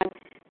did that,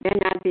 then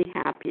I'd be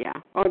happier.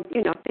 Or,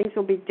 things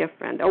will be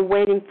different. Or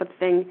waiting for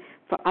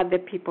other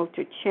people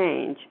to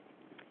change.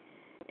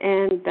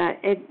 And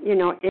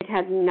it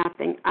had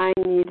nothing. I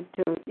needed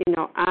to,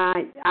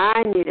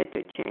 I needed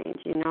to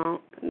change,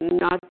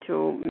 not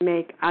to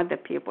make other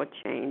people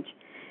change.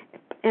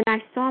 And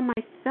I saw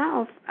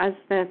myself as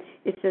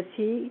it says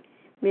he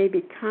may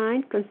be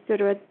kind,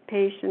 considerate,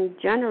 patient,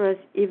 generous,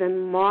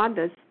 even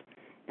modest,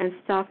 and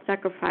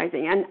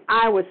self-sacrificing. And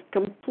I was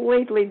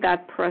completely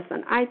that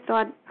person. I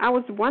thought I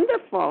was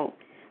wonderful.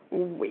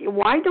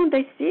 Why don't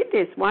they see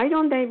this? Why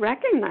don't they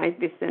recognize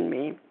this in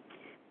me?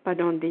 But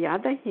on the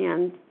other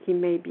hand, he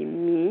may be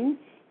mean,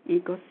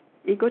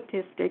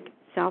 egotistic,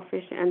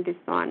 selfish, and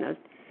dishonest.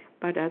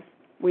 But as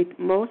with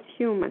most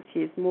humans,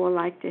 he is more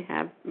likely to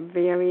have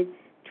varied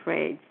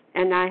traits.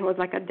 And I was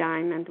like a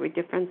diamond with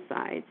different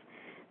sides.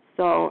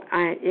 So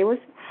it was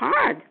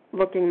hard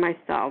looking in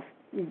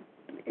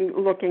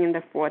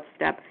the 4th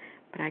step.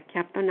 But I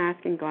kept on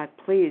asking God,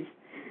 please,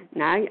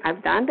 now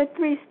I've done the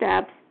 3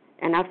 steps,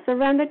 and I've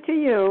surrendered to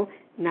you.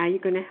 Now you're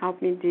going to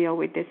help me deal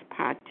with this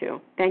part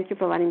too. Thank you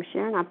for letting me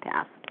share, and I'll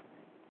pass.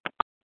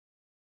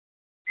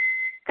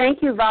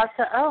 Thank you,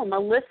 Vasa. Oh,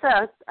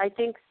 Melissa, I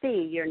think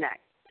C, you're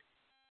next.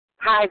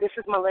 Hi, this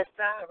is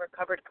Melissa, a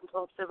recovered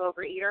compulsive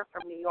overeater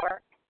from New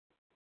York.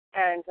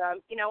 And,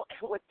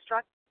 what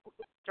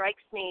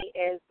strikes me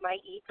is my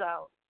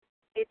ego.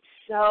 It's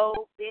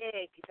so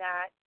big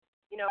that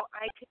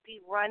I could be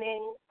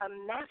running a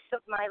mess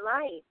of my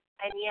life,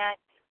 and yet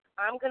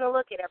I'm going to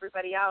look at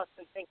everybody else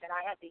and think that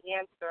I have the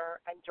answer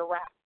and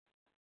direct.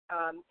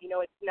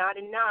 It's not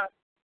enough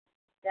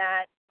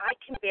that I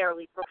can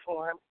barely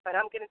perform, but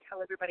I'm going to tell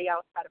everybody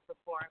else how to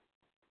perform.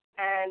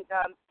 And,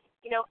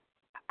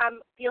 I'm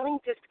feeling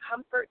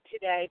discomfort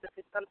today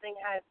because something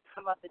has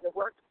come up in the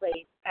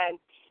workplace. And,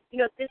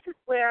 this is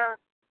where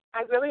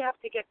I really have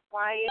to get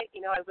quiet.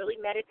 I really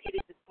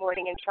meditated this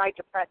morning and tried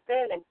to press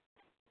in. And,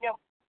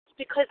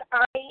 because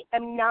I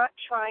am not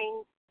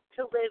trying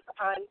to live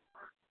on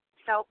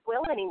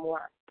self-will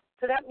anymore.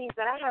 So that means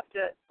that I have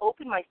to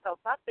open myself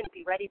up and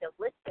be ready to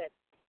listen.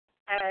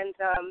 And,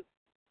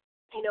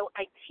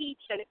 I teach,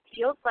 and it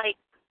feels like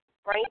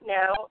right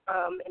now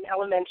in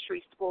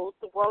elementary schools,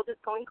 the world is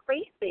going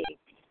crazy.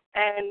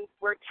 And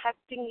we're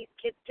testing these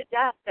kids to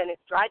death, and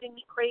it's driving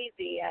me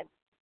crazy. And,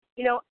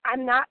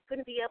 I'm not going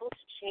to be able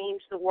to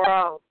change the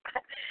world.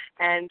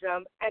 and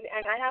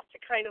I have to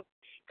kind of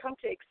come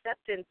to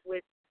acceptance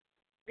with,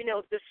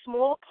 the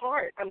small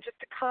part. I'm just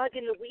a cog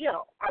in the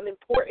wheel. I'm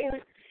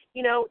important,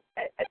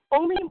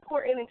 only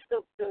important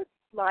into the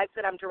lives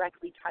that I'm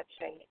directly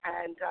touching,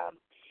 and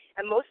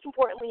most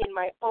importantly in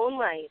my own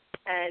life.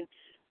 And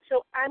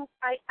so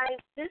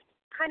this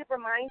kind of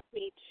reminds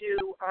me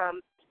to,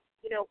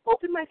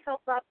 open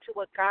myself up to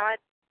what God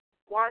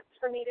wants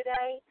for me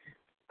today,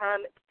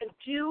 and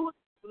do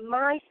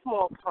my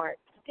small part.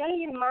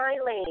 Stay in my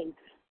lane.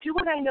 Do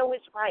what I know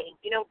is right.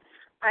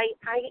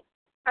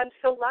 I'm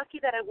so lucky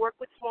that I work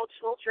with small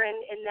children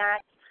and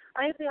that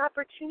I have the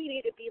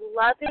opportunity to be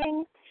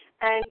loving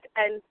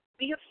and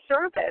be of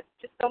service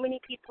to so many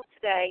people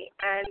today.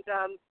 And,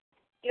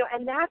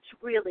 and that's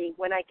really,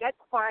 when I get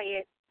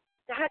quiet,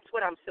 that's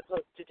what I'm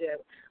supposed to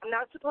do. I'm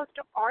not supposed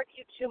to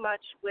argue too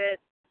much with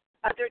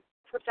other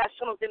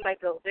professionals in my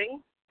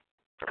building.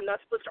 I'm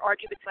not supposed to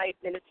argue with my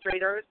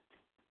administrators.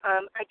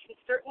 I can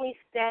certainly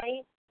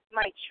say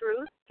my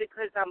truth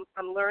because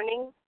I'm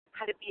learning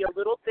how to be a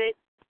little bit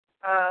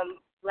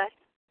less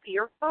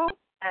fearful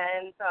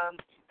and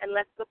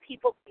less of a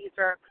people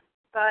pleaser,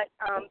 but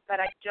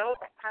I don't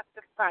have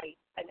to fight,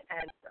 and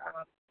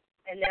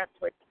that's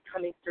what's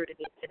coming through to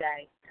me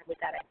today. And with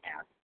that, I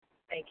pass.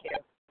 Thank you.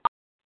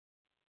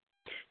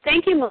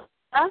 Thank you,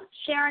 Melissa.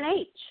 Sharon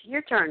H.,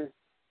 your turn.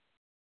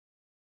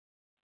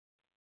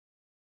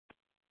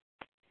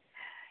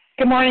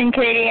 Good morning,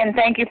 Katie, and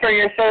thank you for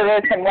your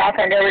service, and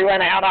welcome to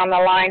everyone out on the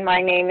line.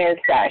 My name is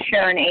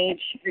Sharon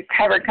H.,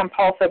 recovered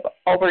compulsive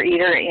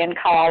overeater in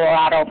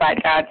Colorado by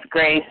God's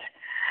grace.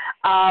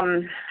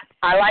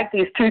 I like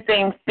these two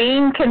things.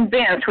 Being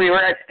convinced, we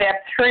were at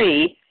step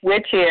 3,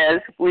 which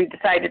is we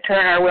decided to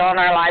turn our will and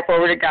our life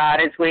over to God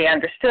as we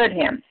understood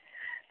Him.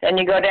 Then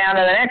you go down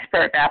to the next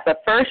paragraph. The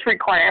first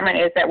requirement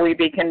is that we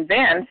be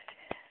convinced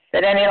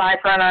that any life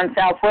run on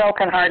self-will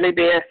can hardly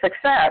be a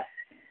success.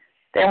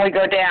 Then we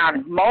go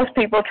down. Most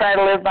people try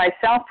to live by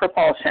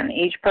self-propulsion.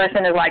 Each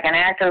person is like an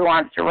actor who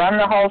wants to run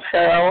the whole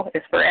show,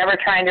 is forever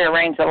trying to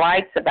arrange the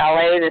lights, the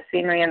ballet, the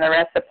scenery, and the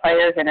rest of the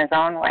players in his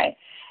own way.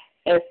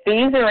 If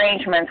these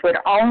arrangements would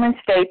only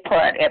stay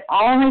put, if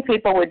only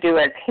people would do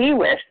as he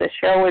wished, the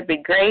show would be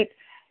great.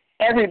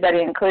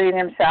 Everybody, including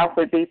himself,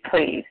 would be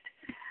pleased.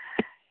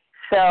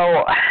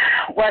 So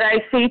what I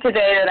see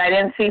today that I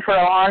didn't see for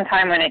a long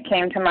time when it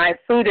came to my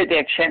food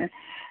addiction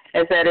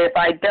is that if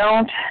I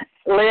don't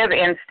live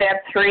in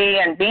step 3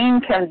 and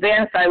being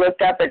convinced, I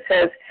looked up, it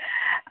says,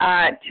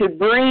 to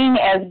bring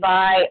as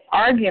by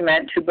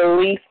argument to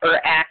belief or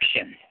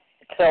action.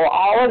 So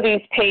all of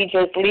these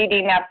pages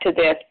leading up to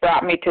this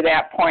brought me to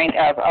that point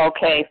of,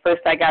 okay,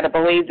 first I got to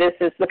believe this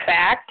is the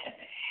fact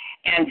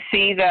and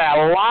see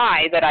the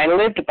lie that I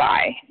lived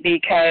by,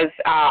 because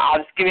I'll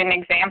just give you an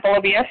example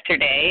of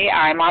yesterday.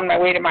 I'm on my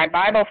way to my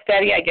Bible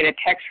study. I get a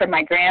text from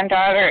my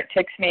granddaughter. It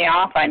ticks me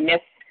off. I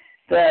miss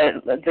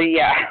the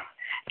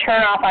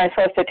turn off I'm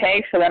supposed to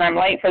take, so then I'm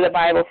late for the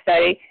Bible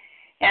study.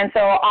 And so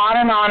on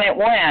and on it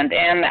went.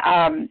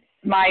 And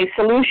my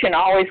solution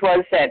always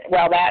was that,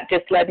 well, that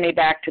just led me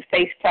back to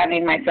face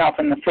planting myself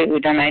in the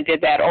food, and I did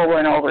that over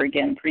and over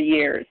again for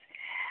years.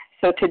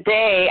 So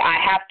today I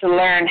have to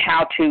learn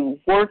how to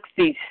work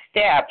these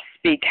steps,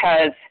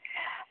 because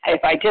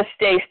if I just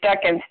stay stuck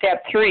in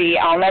step 3,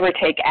 I'll never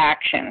take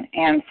action.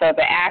 And so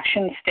the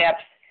action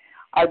steps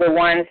are the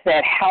ones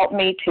that help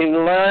me to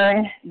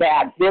learn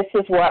that this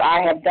is what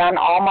I have done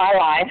all my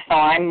life. So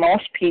I'm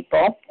most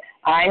people.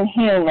 I'm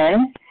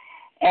human.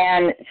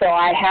 And so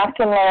I have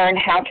to learn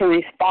how to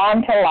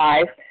respond to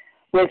life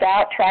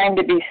without trying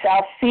to be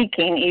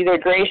self-seeking, either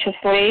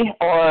graciously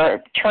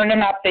or turning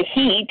up the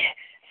heat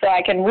so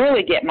I can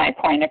really get my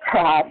point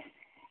across.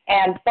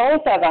 And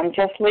both of them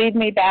just lead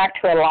me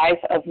back to a life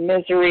of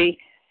misery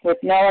with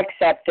no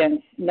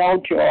acceptance,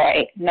 no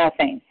joy,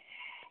 nothing.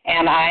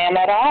 And I am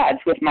at odds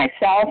with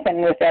myself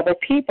and with other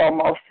people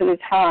most of the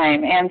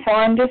time. And so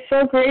I'm just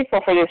so grateful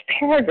for this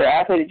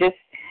paragraph. It just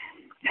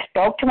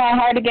spoke to my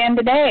heart again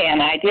today.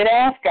 And I did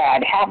ask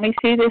God, help me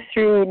see this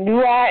through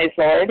new eyes,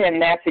 Lord.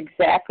 And that's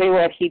exactly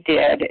what He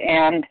did.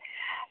 And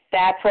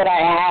That's what I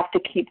have to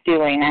keep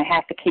doing. I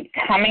have to keep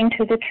coming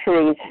to the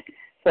truth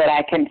so that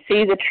I can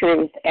see the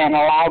truth and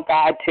allow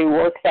God to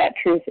work that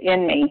truth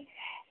in me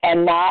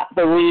and not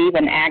believe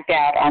and act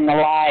out on the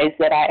lies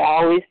that I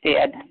always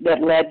did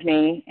that led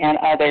me and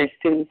others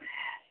to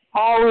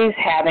always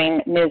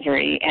having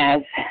misery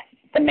as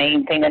the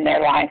main thing in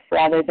their life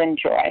rather than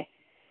joy.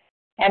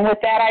 And with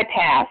that, I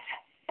pass.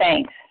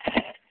 Thanks.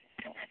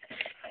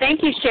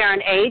 Thank you,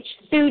 Sharon H.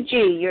 Sue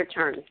G., your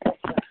turn.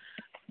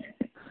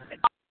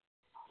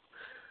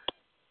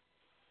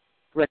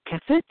 Rick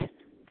Kessett.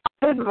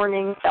 Good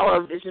morning,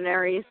 fellow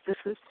visionaries. This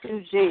is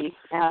Sue G.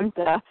 And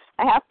I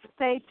have to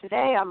say,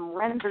 today I'm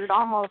rendered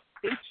almost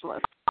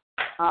speechless.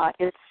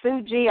 It's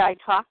Sue G. I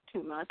talk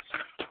too much.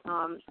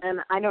 And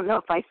I don't know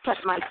if I set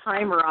my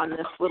timer on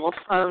this little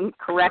phone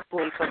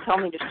correctly, so tell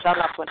me to shut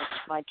up when it's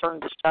my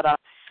turn to shut up.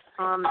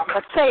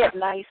 But say it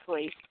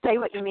nicely. Say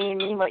what you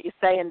mean what you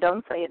say, and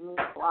don't say it means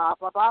blah,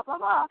 blah, blah, blah,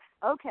 blah.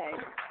 Okay.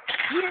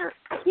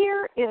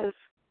 Here is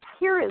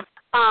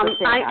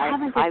I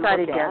haven't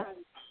decided yet.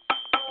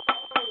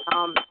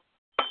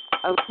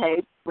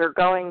 Okay, we're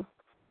going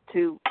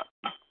to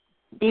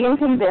being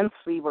convinced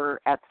we were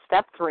at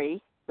step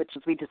 3, which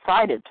is we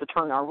decided to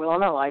turn our will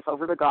and our life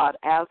over to God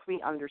as we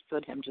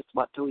understood Him. Just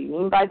what do we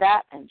mean by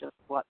that, and just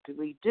what do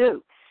we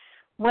do?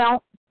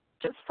 Well,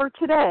 just for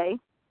today,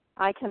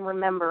 I can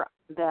remember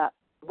that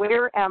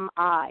where am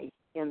I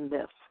in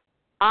this?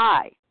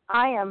 I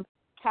am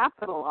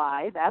capital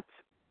I.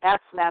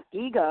 That's that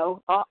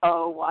ego.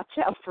 Watch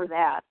out for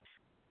that.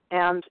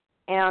 And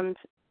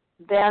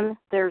then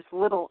there's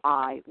little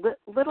I.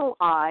 Little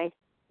I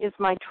is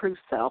my true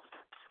self.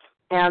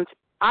 And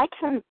I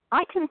can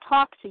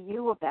talk to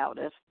you about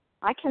it.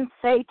 I can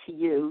say to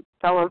you,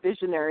 fellow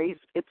visionaries,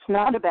 it's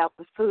not about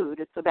the food,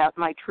 it's about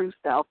my true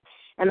self.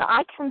 And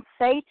I can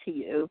say to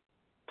you,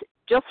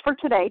 just for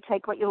today,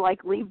 take what you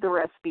like, leave the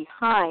rest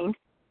behind,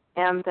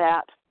 and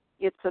that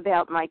it's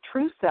about my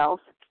true self,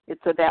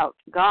 it's about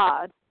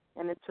God,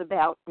 and it's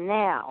about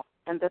now,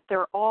 and that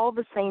they're all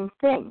the same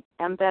thing,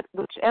 and that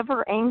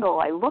whichever angle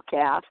I look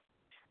at,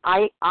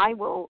 I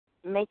will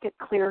make it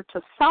clear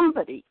to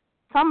somebody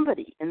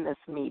in this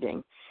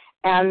meeting,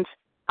 and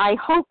I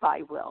hope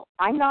I will.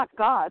 I'm not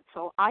God,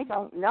 so I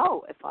don't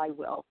know if I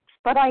will,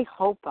 but I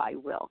hope I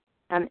will.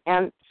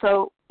 And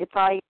so if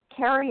I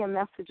carry a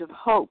message of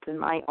hope in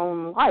my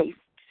own life,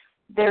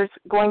 there's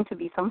going to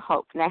be some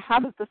hope. Now, how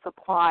does this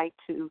apply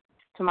to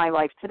my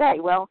life today?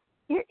 Well,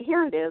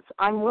 here it is.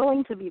 I'm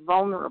willing to be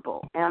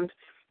vulnerable. And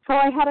so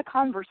I had a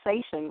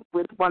conversation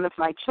with one of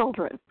my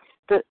children.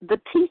 The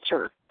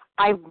teacher,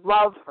 I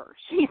love her.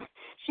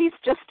 She's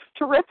just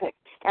terrific.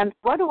 And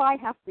what do I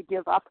have to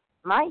give up?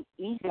 My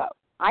ego.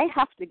 I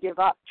have to give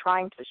up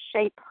trying to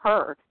shape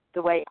her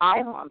the way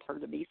I want her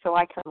to be so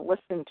I can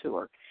listen to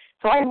her.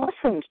 So I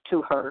listened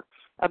to her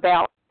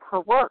about her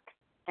work,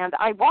 and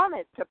I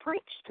wanted to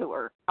preach to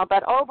her.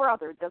 But, oh,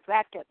 brother, does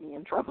that get me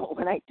in trouble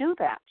when I do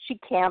that? She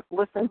can't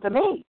listen to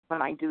me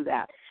when I do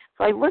that.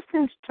 So I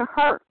listened to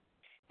her,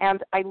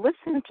 and I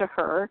listened to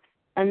her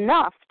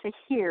enough to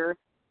hear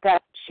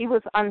that she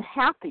was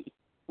unhappy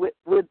with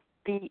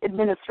the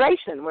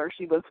administration where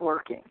she was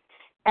working,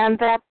 and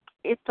that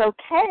it's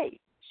okay.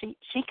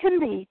 She can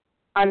be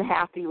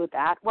unhappy with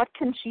that. What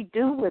can she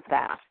do with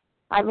that?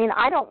 I mean,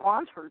 I don't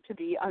want her to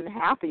be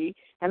unhappy,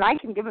 and I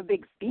can give a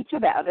big speech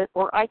about it,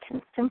 or I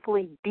can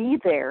simply be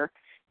there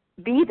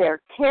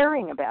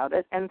caring about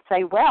it and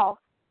say, well,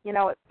 you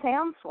know, it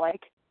sounds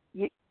like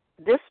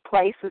this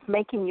place is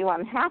making you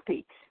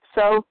unhappy.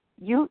 So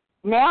you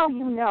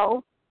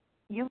know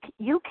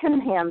you can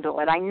handle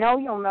it. I know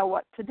you'll know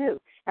what to do.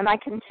 And I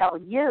can tell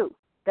you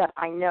that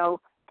I know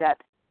that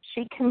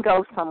she can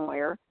go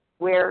somewhere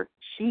where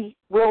she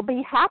will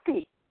be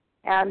happy.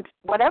 And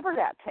whatever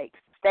that takes,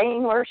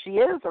 staying where she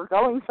is or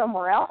going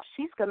somewhere else,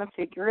 she's going to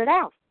figure it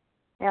out.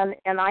 And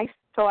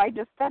so I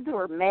just said to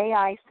her, may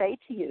I say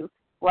to you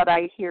what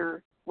I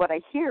hear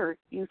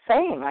you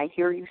saying? I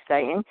hear you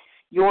saying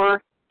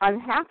you're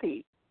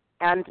unhappy,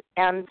 and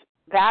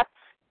that's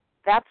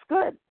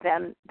good.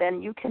 Then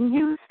you can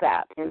use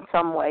that in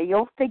some way.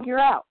 You'll figure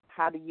out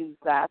how to use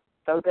that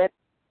so that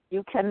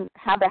you can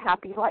have a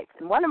happy life.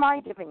 And what am I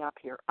giving up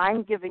here?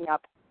 I'm giving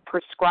up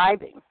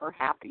prescribing for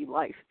happy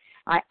life.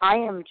 I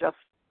am just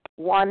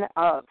one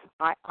of.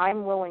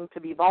 I'm willing to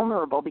be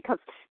vulnerable because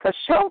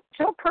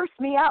she'll curse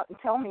me out and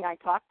tell me I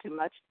talk too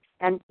much.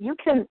 And you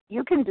can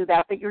do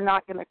that, but you're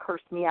not going to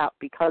curse me out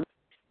because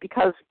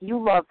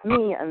you love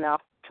me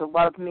enough to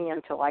love me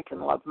until I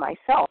can love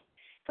myself.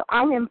 So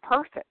I'm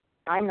imperfect.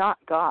 I'm not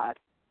God.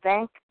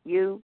 Thank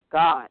you,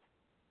 God.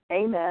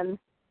 Amen.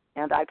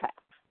 And I pass.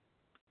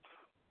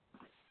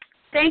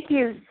 Thank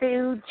you,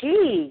 Sue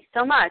G.,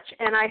 so much.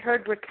 And I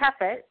heard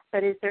Rakefet,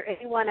 but is there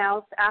anyone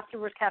else after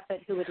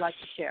Rakefet who would like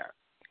to share?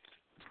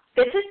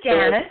 This is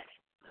Janice.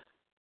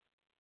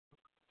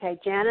 Okay,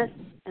 Janice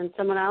and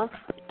someone else?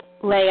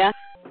 Leah.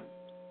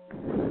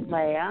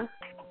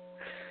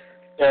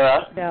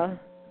 Sarah. Sarah.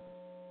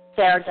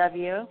 Sarah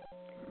W.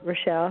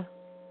 Rochelle.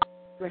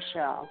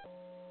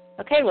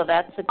 Okay, well,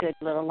 that's a good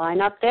little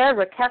lineup there.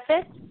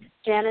 Rakefet,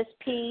 Janice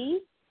P.,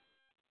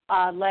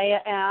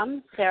 Leah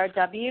M., Sarah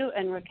W.,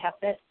 and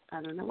Rakefet,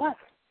 I don't know what.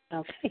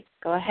 Okay,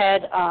 go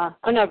ahead.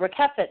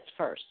 Rakefet's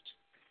first.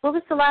 What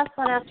was the last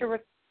one after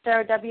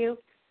Sarah W.?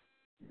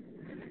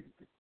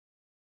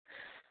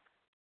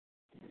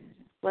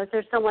 Was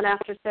there someone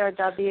after Sarah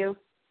W.,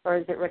 or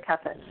is it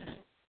Rakefet?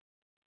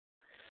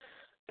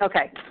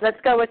 Okay, let's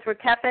go with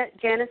Rakefet,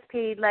 Janice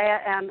P., Leah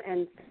M.,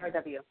 and Sarah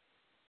W.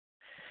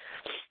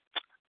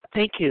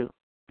 Thank you.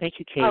 Thank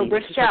you, Katie. Oh,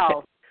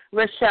 Rochelle.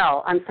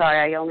 Rochelle. I'm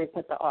sorry, I only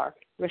put the R.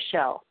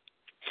 Rochelle.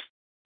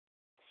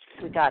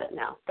 We got it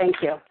now. Thank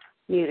you.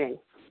 Muting.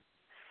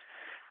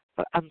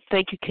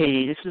 Thank you,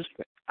 Katie. This is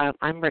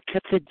I'm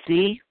Rakefet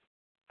Z,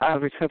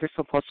 recovered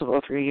compulsive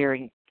overeater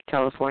in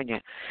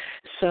California.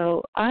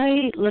 So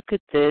I look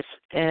at this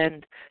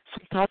and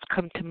some thoughts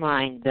come to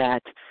mind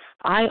that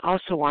I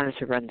also wanted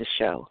to run the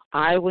show.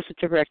 I was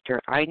a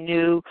director. I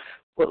knew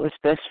what was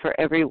best for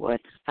everyone.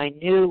 I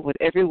knew what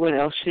everyone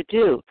else should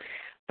do.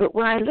 But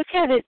when I look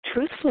at it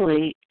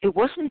truthfully, it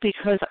wasn't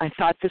because I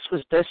thought this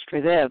was best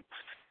for them.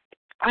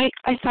 I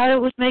thought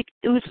it would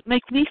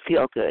make me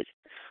feel good.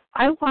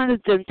 I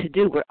wanted them to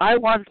do what I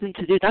wanted them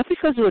to do, not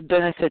because it would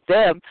benefit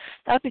them,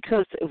 not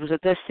because it was the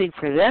best thing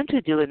for them to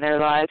do in their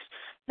lives.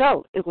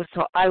 No, it was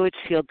so I would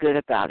feel good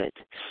about it.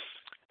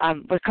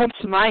 What comes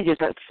to mind is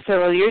that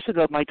several years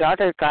ago, my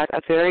daughter got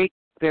a very,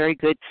 very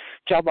good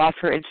job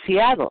offer in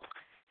Seattle,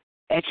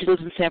 and she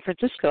lives in San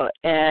Francisco.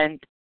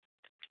 And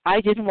I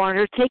didn't want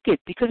her to take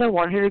it because I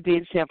wanted her to be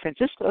in San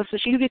Francisco so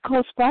she could be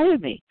close by to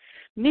me.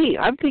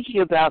 I'm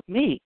thinking about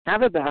me,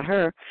 not about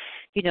her.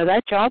 You know,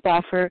 that job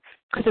offer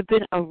could have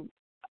been an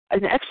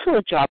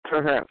excellent job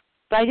for her.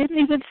 But I didn't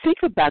even think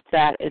about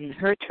that in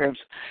her terms.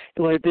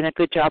 It would have been a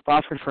good job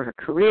offer for her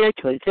career,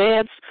 to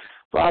advance,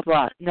 blah,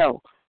 blah.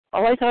 No.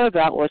 All I thought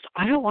about was,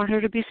 I don't want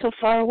her to be so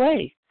far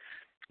away.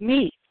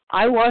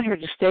 I want her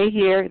to stay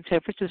here in San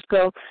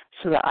Francisco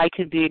so that I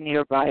can be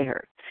nearby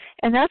her.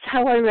 And that's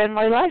how I ran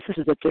my life as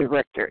a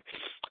director.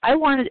 I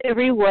wanted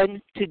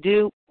everyone to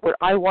do what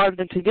I wanted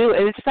them to do,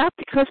 and it's not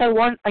because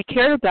I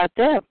cared about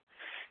them.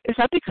 It's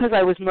not because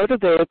I was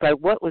motivated by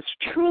what was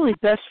truly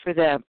best for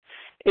them.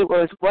 It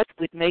was what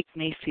would make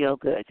me feel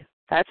good.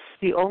 That's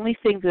the only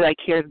thing that I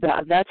cared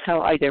about, and that's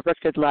how I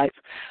directed life,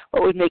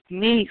 what would make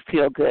me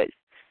feel good.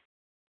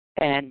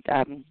 And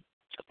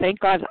thank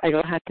God I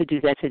don't have to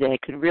do that today.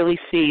 I can really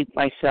see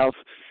myself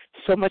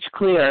so much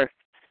clearer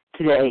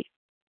today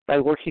by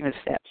working the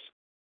steps.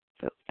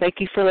 So thank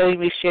you for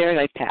letting me share, and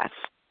I pass.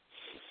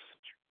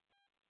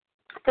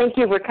 Thank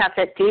you,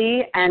 Rakefet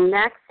D. And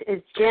next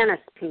is Janice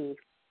P.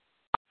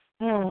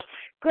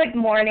 Good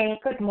morning.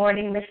 Good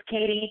morning, Miss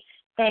Katie.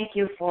 Thank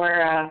you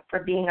for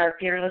being our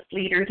fearless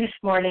leader this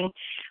morning.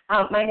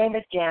 My name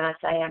is Janice.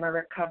 I am a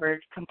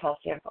recovered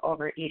compulsive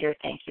overeater.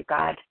 Thank you,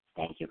 God.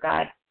 Thank you,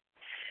 God.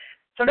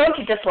 So don't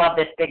you just love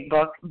this big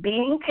book?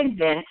 Being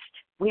convinced.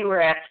 We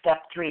were at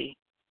step 3.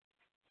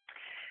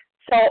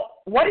 So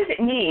what does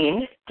it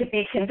mean to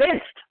be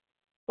convinced?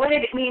 What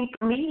did it mean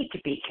for me to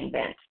be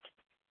convinced?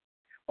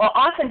 Well,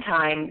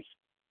 oftentimes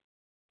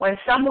when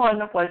someone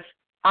was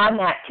on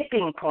that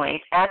tipping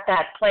point at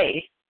that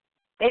place,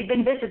 they'd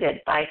been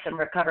visited by some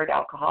recovered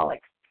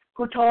alcoholics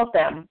who told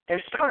them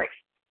their story.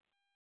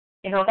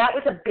 You know, that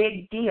was a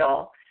big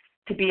deal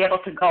to be able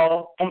to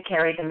go and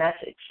carry the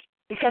message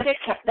because it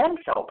kept them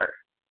sober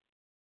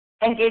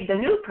and gave the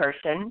new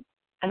person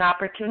an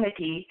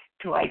opportunity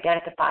to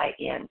identify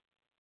in.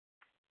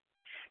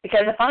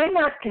 Because if I'm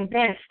not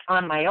convinced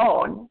on my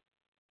own,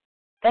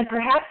 then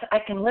perhaps I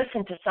can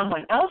listen to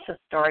someone else's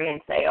story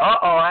and say,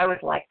 I was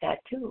like that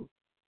too.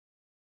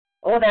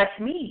 Oh, that's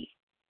me.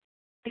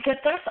 Because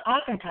that's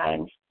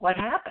oftentimes what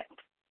happened.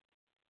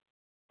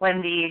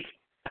 When these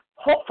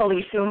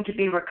hopefully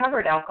soon-to-be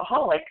recovered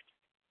alcoholics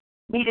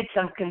needed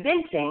some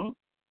convincing,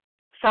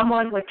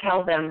 someone would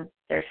tell them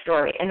their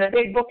story. And the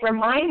big book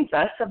reminds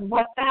us of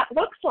what that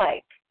looks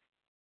like.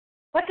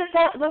 What does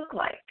that look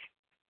like?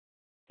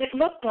 It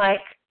looked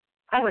like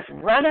I was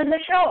running the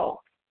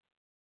show.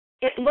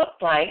 It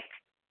looked like,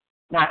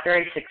 not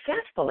very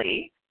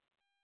successfully,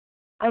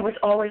 I was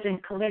always in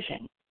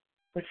collision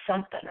with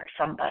something or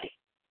somebody.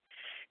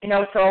 You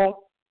know,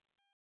 so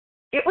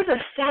it was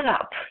a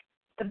setup.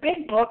 The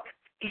big book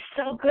is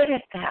so good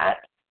at that.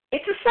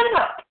 It's a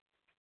setup.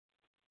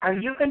 Are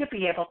you going to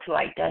be able to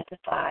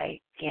identify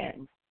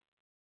in?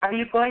 Are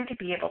you going to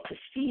be able to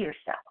see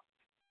yourself?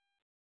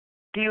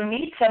 Do you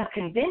need some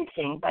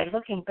convincing by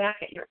looking back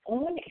at your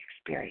own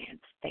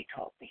experience, they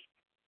told me.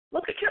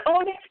 Look at your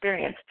own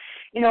experience.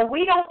 You know,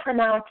 we don't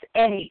pronounce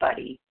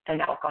anybody an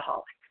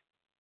alcoholic.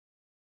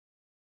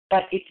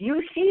 But if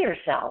you see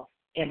yourself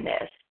in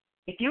this,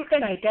 if you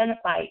can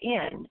identify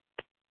in,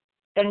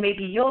 then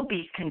maybe you'll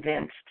be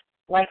convinced,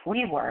 like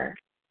we were,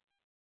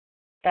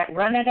 that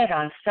running it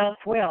on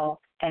self-will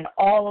and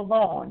all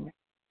alone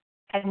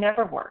had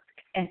never worked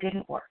and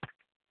didn't work.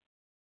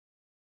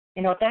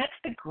 You know, that's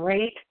the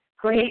great,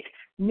 great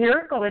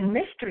miracle and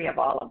mystery of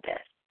all of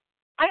this.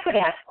 I could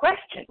ask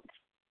questions.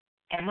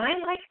 Am I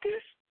like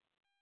this?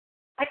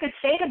 I could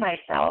say to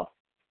myself,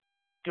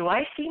 Do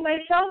I see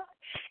myself?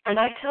 And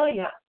I tell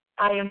you,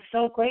 I am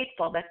so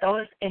grateful that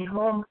those in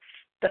whom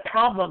the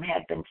problem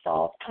had been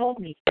solved told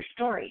me their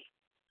story.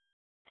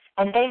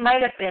 And they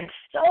might have been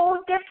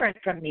so different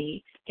from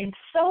me in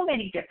so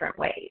many different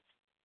ways.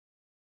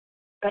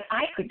 But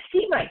I could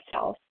see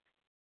myself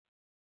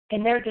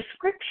in their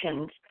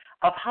descriptions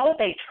of how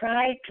they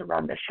tried to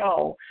run the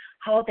show,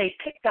 how they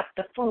picked up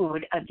the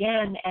food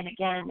again and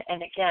again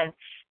and again,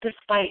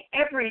 despite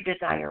every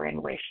desire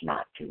and wish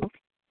not to.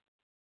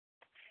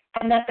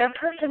 And that their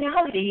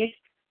personalities,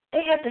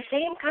 they had the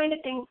same kind of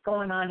things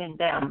going on in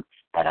them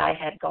that I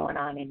had going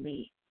on in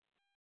me.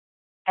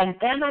 And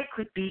then I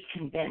could be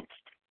convinced.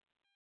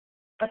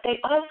 But they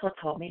also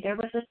told me there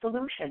was a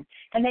solution.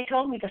 And they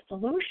told me the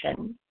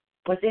solution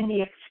was in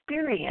the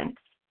experience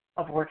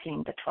of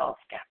working the 12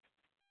 steps.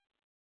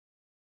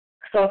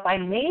 So if I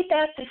made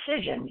that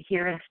decision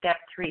here in step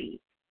 3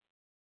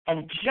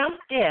 and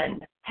jumped in,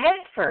 head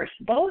first,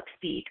 both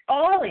feet,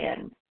 all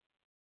in,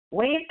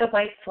 waved the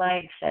white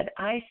flag, said,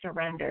 I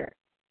surrender.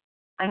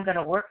 I'm going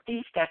to work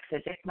these steps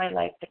as if my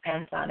life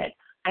depends on it,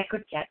 I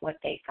could get what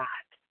they got.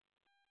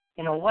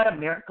 You know, what a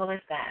miracle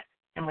is that?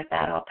 And with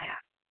that, I'll pass.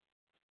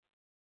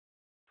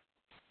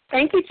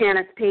 Thank you,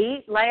 Janice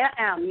P. Leah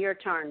M., your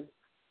turn.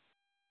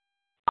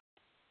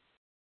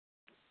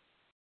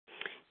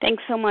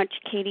 Thanks so much,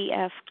 Katie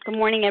F. Good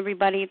morning,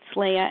 everybody. It's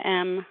Leah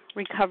M.,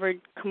 recovered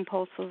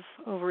compulsive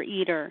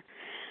overeater.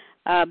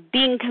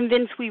 Being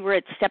convinced we were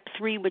at step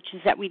 3, which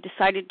is that we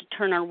decided to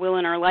turn our will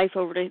and our life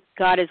over to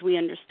God as we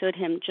understood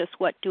him. Just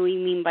what do we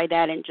mean by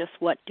that, and just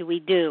what do we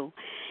do?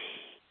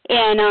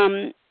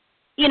 And,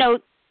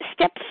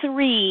 step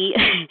 3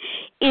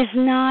 is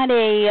not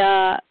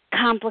a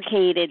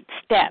complicated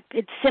step.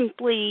 It's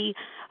simply,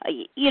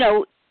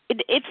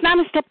 it's not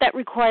a step that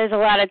requires a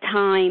lot of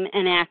time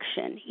and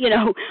action.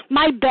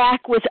 My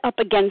back was up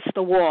against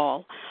the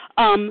wall.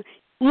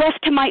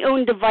 Left to my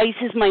own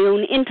devices, my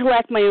own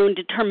intellect, my own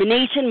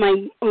determination,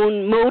 my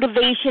own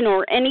motivation,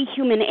 or any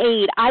human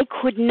aid, I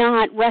could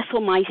not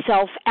wrestle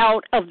myself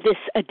out of this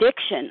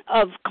addiction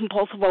of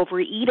compulsive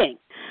overeating.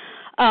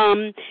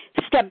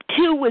 Step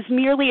 2 was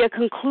merely a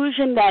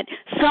conclusion that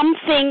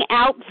something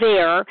out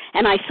there,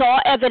 and I saw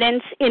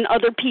evidence in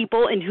other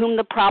people in whom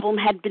the problem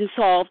had been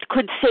solved,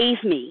 could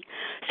save me.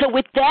 So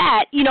with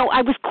that,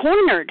 I was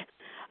cornered.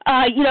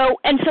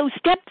 And so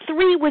step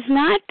 3 was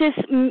not this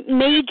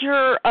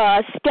major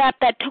step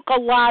that took a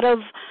lot of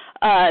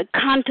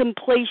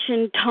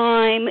contemplation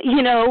time,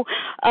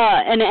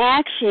 and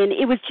action.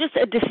 It was just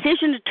a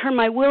decision to turn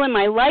my will and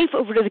my life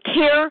over to the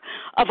care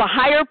of a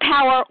higher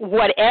power,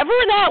 whatever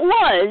that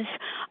was,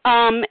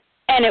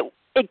 and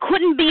it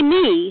couldn't be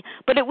me,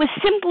 but it was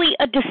simply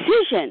a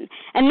decision.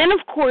 And then,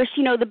 of course,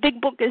 the big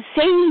book is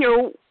saying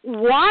here,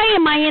 why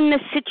am I in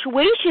this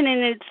situation?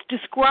 And it's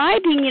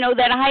describing,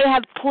 that I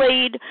have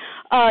played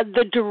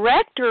the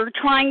director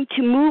trying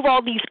to move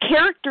all these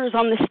characters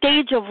on the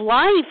stage of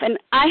life. And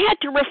I had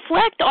to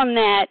reflect on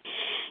that,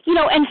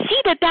 and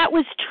see that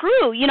was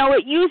true.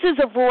 It uses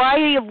a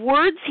variety of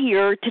words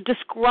here to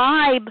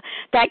describe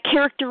that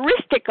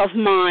characteristic of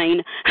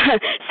mine.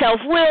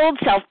 Self-willed,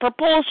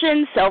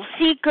 self-propulsion,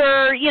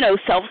 self-seeker,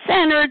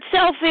 self-centered,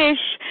 selfish,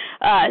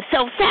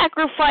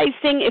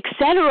 self-sacrificing,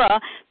 etc.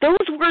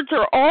 Those words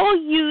are all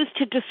used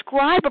to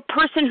describe a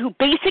person who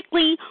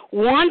basically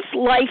wants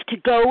life to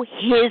go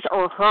his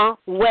or her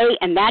way,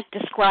 and that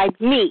described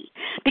me.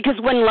 Because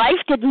when life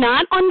did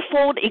not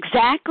unfold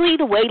exactly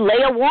the way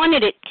Leah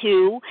wanted it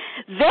to,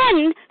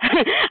 then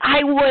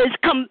I was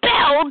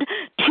compelled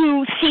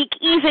to seek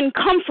ease and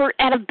comfort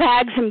out of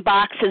bags and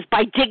boxes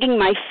by digging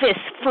my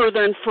fists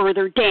further and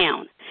further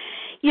down.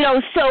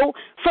 So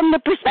from the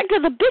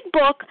perspective of the big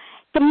book,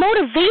 the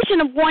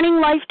motivation of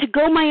wanting life to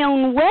go my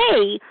own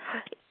way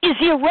is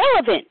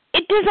irrelevant.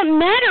 It doesn't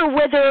matter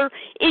whether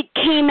it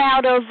came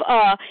out of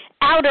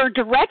outer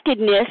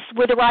directedness,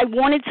 whether I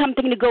wanted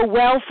something to go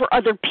well for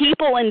other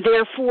people and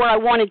therefore I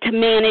wanted to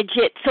manage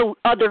it so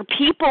other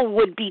people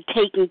would be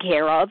taken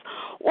care of,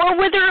 or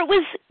whether it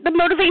was the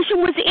motivation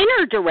was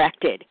inner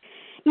directed.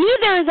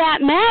 Neither of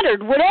that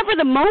mattered. Whatever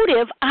the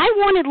motive, I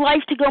wanted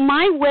life to go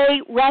my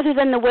way rather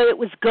than the way it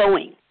was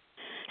going.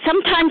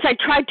 Sometimes I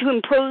tried to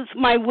impose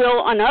my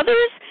will on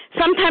others.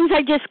 Sometimes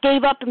I just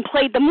gave up and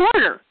played the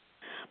martyr.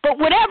 But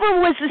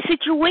whatever was the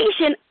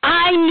situation,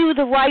 I knew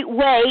the right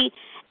way,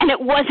 and it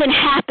wasn't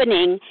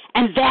happening,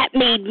 and that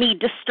made me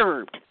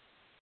disturbed.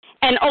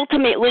 And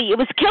ultimately, it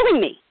was killing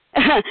me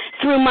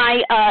through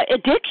my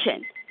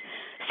addiction.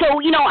 So,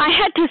 I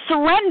had to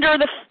surrender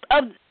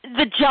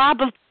the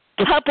job of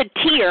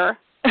puppeteer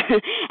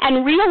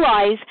and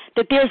realize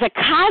that there's a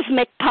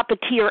cosmic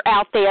puppeteer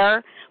out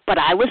there, but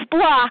I was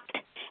blocked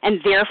and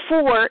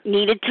therefore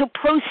needed to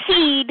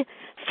proceed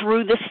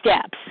through the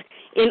steps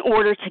in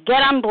order to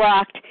get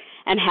unblocked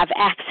and have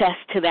access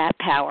to that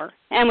power.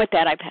 And with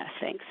that, I pass.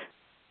 Thanks.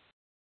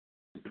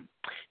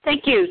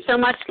 Thank you so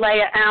much,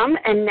 Leah M.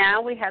 And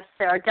now we have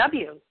Sarah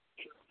W.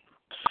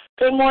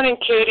 Good morning,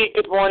 Katie.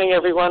 Good morning,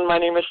 everyone. My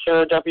name is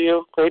Sarah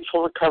W.,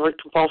 grateful, recovered,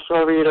 compulsive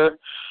overeater.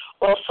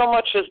 Well, so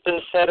much has been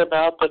said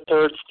about the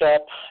third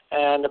step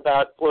and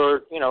about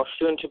we're,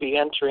 soon to be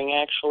entering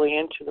actually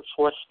into the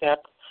fourth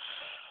step.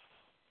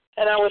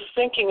 And I was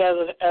thinking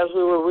as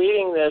we were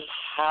reading this,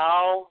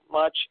 how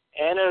much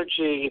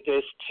energy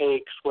this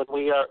takes when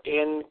we are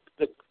in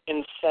the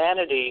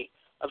insanity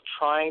of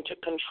trying to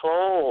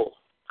control.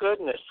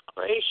 Goodness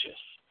gracious.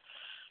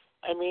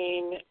 I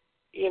mean,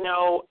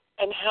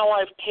 and how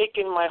I've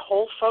taken my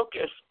whole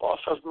focus off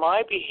of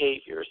my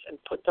behaviors and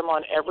put them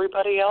on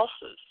everybody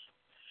else's,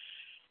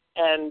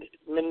 and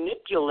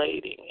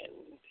manipulating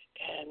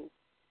and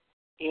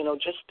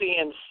just the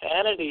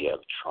insanity of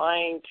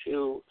trying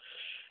to,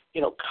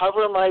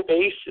 cover my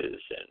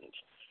bases and,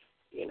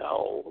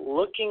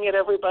 looking at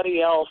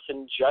everybody else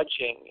and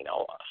judging.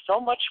 So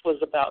much was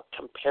about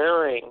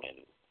comparing,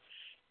 and,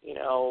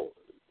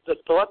 the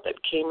thought that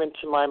came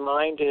into my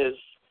mind is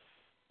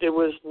there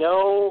was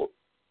no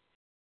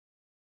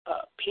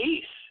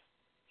peace.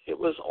 It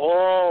was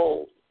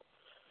all,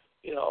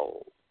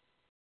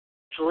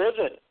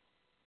 driven.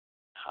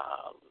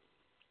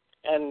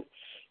 And,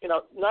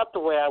 not the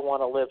way I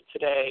want to live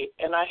today.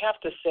 And I have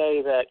to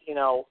say that,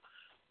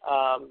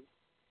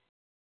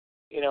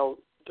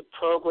 the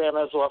program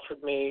has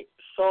offered me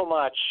so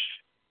much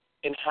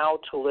in how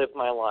to live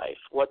my life,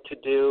 what to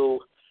do,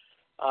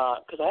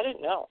 because I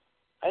didn't know.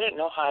 I didn't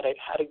know how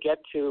to get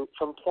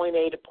from point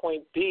A to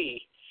point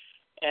B.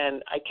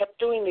 And I kept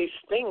doing these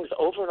things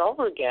over and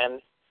over again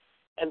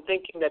and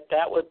thinking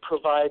that would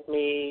provide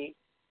me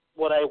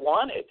what I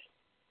wanted.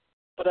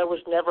 But I was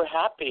never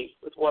happy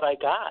with what I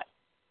got.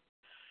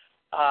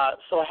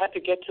 So I had to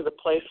get to the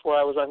place where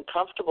I was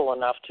uncomfortable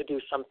enough to do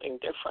something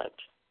different.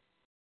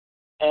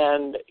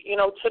 And,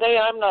 today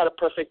I'm not a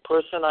perfect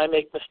person. I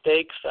make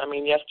mistakes. I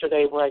mean,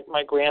 yesterday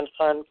my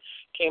grandson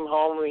came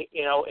home,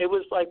 it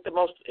was like the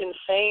most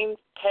insane,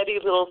 petty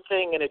little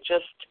thing, and it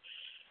just,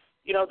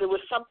 there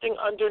was something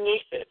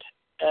underneath it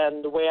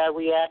and the way I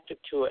reacted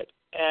to it.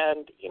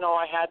 And,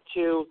 I had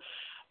to,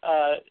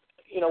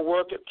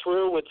 work it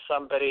through with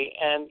somebody.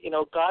 And,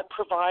 God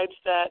provides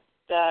that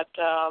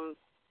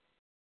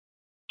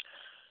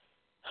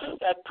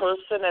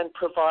person and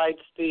provides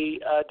the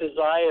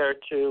desire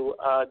to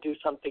do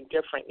something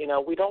different.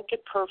 We don't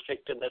get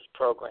perfect in this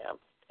program.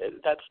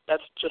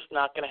 That's just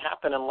not going to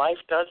happen, and life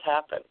does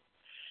happen.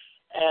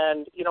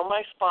 And,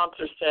 my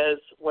sponsor says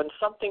when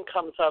something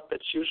comes up,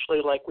 it's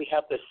usually like we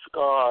have this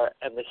scar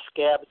and the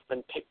scab's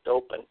been picked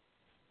open,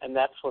 and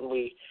that's when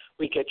we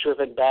get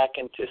driven back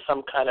into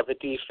some kind of a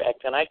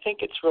defect. And I think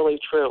it's really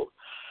true.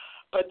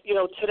 But,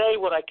 today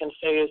what I can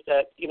say is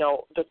that,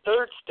 the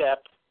third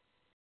step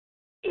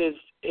is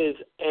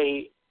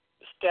a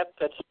step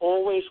that's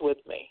always with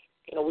me.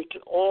 We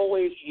can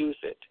always use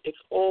it. It's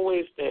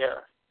always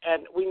there.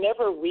 And we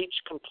never reach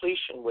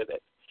completion with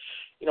it.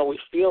 We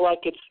feel like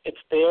it's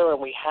there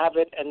and we have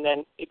it, and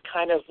then it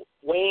kind of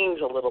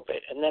wanes a little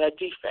bit, and then a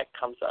defect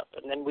comes up,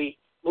 and then we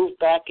move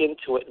back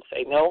into it and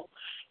say, no,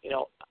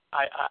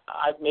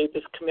 I've made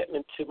this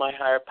commitment to my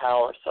higher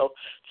power. So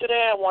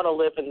today I want to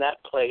live in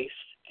that place,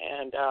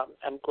 and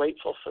I'm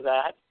grateful for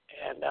that.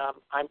 And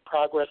I'm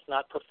progress,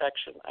 not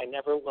perfection. I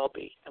never will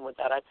be. And with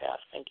that, I pass.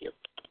 Thank you.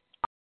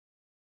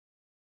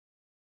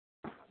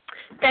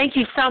 Thank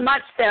you so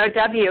much, Sarah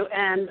W.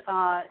 And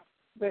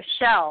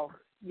Rochelle,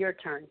 your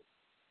turn.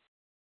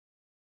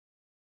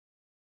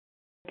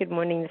 Good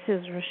morning. This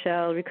is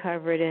Rochelle,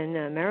 recovered in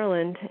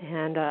Maryland,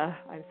 and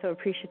I'm so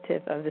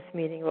appreciative of this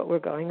meeting, what we're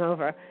going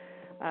over.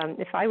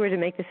 If I were to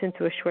make this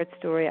into a short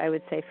story, I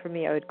would say for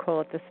me, I would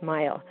call it the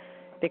smile,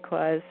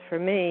 because for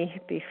me,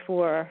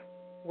 before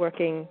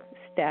working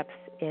steps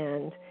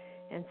and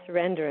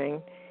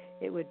surrendering,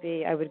 it would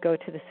be I would go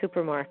to the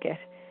supermarket,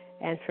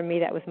 and for me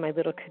that was my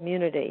little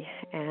community.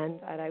 And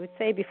I would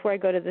say before I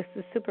go to the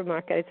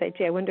supermarket, I'd say,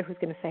 gee, I wonder who's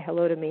going to say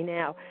hello to me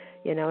now,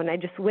 and I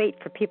just wait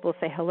for people to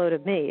say hello to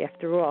me.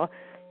 After all,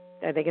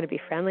 are they going to be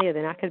friendly? Are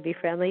they not going to be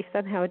friendly?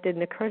 Somehow it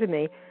didn't occur to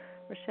me,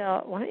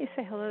 Rochelle, why don't you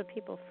say hello to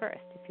people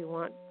first if you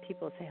want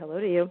people to say hello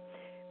to you?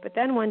 But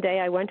then one day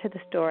I went to the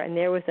store, and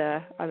there was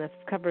on the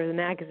cover of the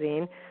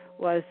magazine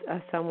was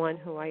someone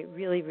who I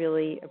really,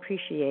 really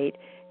appreciate,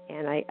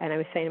 and I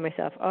was saying to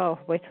myself, oh,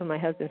 wait till my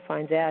husband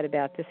finds out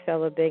about this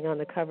fellow being on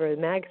the cover of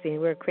the magazine.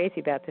 We're crazy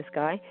about this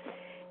guy,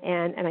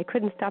 and I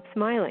couldn't stop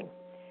smiling.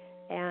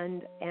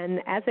 And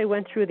as I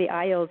went through the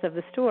aisles of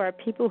the store,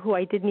 people who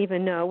I didn't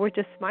even know were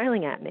just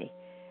smiling at me,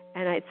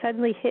 and it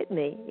suddenly hit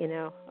me,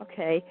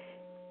 okay,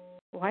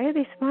 why are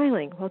they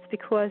smiling? Well, it's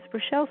because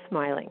Rochelle's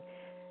smiling,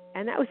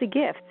 and that was a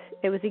gift.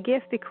 It was a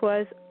gift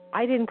because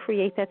I didn't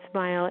create that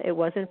smile. It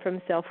wasn't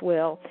from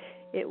self-will.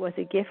 It was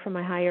a gift from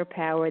my higher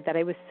power that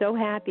I was so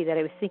happy that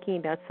I was thinking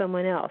about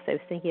someone else. I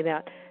was thinking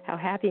about how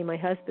happy my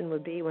husband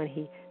would be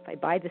if I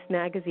buy this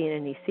magazine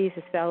and he sees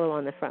this fellow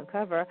on the front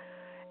cover.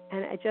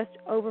 And it just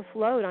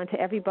overflowed onto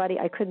everybody.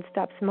 I couldn't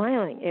stop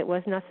smiling. It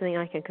was nothing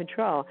I can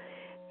control.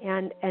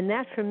 And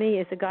that for me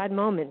is a God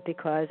moment,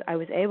 because I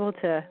was able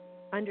to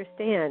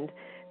understand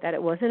that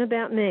it wasn't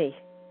about me.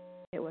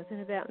 It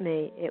wasn't about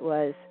me. It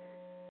was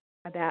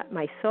about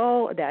my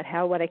soul, about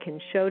what I can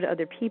show to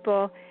other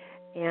people.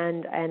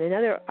 And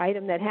another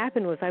item that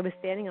happened was I was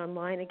standing on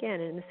line again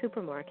in the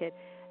supermarket,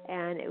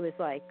 and it was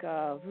like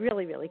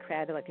really, really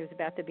crowded. Like there was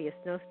about to be a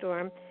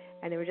snowstorm,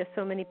 and there were just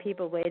so many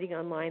people waiting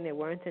online. There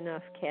weren't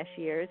enough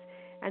cashiers.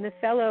 And the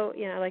fellow,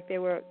 like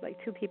there were like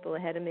two people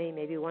ahead of me,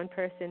 maybe one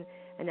person,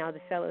 and now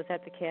the fellow's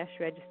at the cash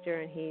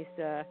register, and he's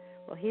a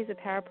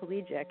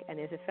paraplegic, and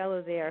there's a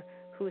fellow there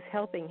who's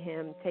helping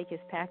him take his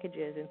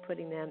packages and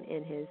putting them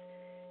in his,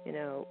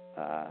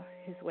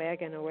 his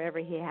wagon or wherever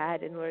he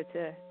had in order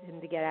to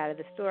him to get out of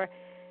the store.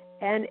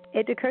 And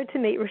it occurred to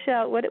me,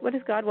 Rochelle, what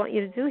does God want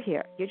you to do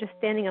here? You're just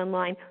standing on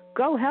line.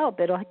 Go help.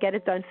 It'll get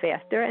it done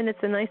faster, and it's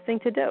a nice thing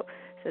to do.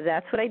 So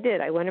that's what I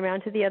did. I went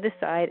around to the other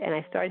side, and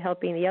I started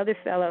helping the other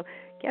fellow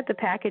get the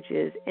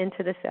packages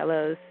into the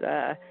fellow's,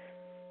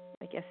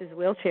 his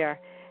wheelchair.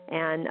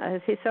 And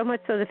so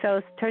much so the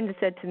fellow turned and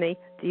said to me,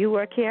 "Do you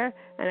work here?"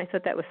 And I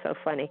thought that was so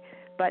funny.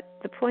 But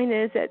the point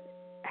is that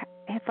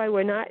if I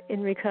were not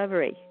in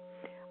recovery,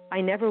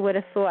 I never would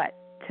have thought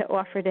to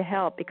offer to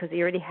help because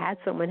he already had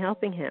someone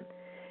helping him.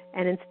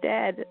 And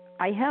instead,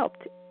 I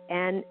helped.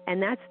 And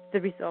that's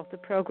the result of the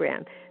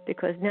program.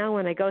 Because now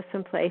when I go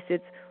someplace,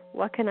 it's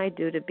what can I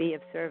do to be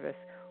of service?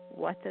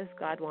 What does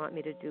God want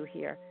me to do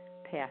here?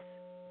 Pass.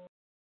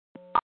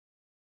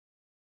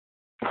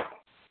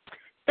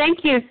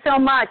 Thank you so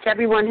much,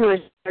 everyone who is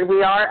here.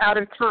 We are out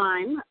of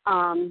time,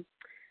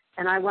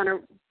 and I want to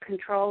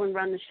control and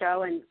run the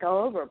show and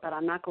go over, but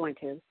I'm not going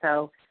to.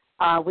 So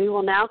we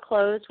will now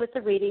close with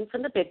the reading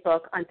from the Big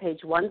Book on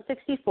page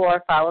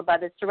 164, followed by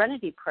the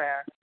Serenity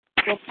Prayer.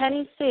 Will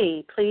Penny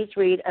C. please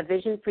read A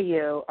Vision for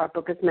You? Our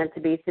book is meant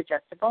to be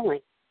suggestive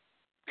only.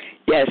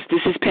 Yes,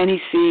 this is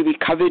Penny C.,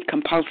 recovered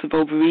compulsive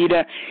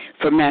overeater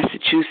from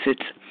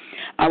Massachusetts.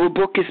 Our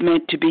book is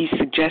meant to be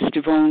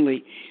suggestive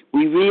only.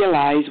 We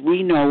realize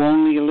we know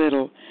only a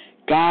little.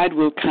 God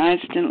will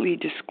constantly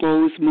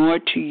disclose more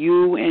to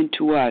you and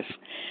to us.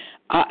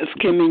 Ask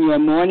Him in your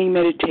morning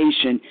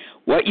meditation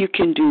what you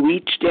can do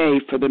each day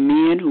for the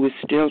man who is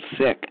still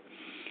sick.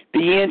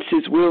 The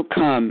answers will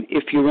come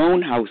if your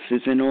own house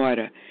is in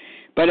order.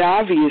 But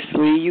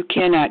obviously you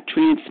cannot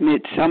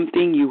transmit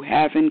something you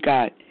haven't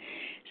got.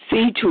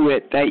 See to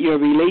it that your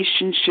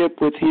relationship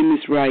with Him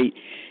is right,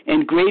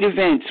 and great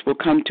events will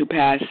come to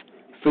pass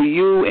for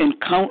you and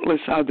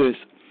countless others.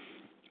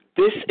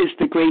 This is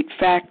the great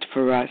fact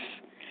for us.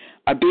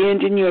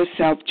 Abandon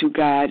yourself to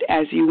God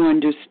as you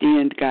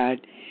understand God.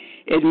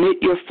 Admit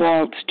your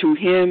faults to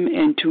Him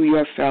and to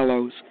your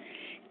fellows.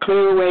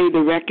 Clear away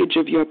the wreckage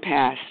of your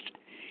past.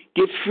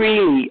 Give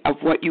freely of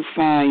what you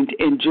find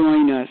and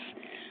join us.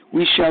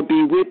 We shall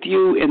be with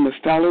you in the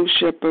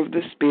fellowship of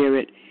the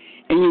Spirit,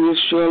 and you will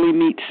surely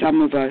meet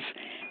some of us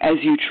as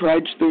you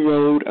trudge the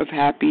road of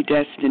happy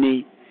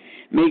destiny.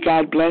 May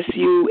God bless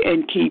you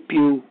and keep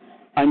you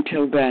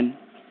until then.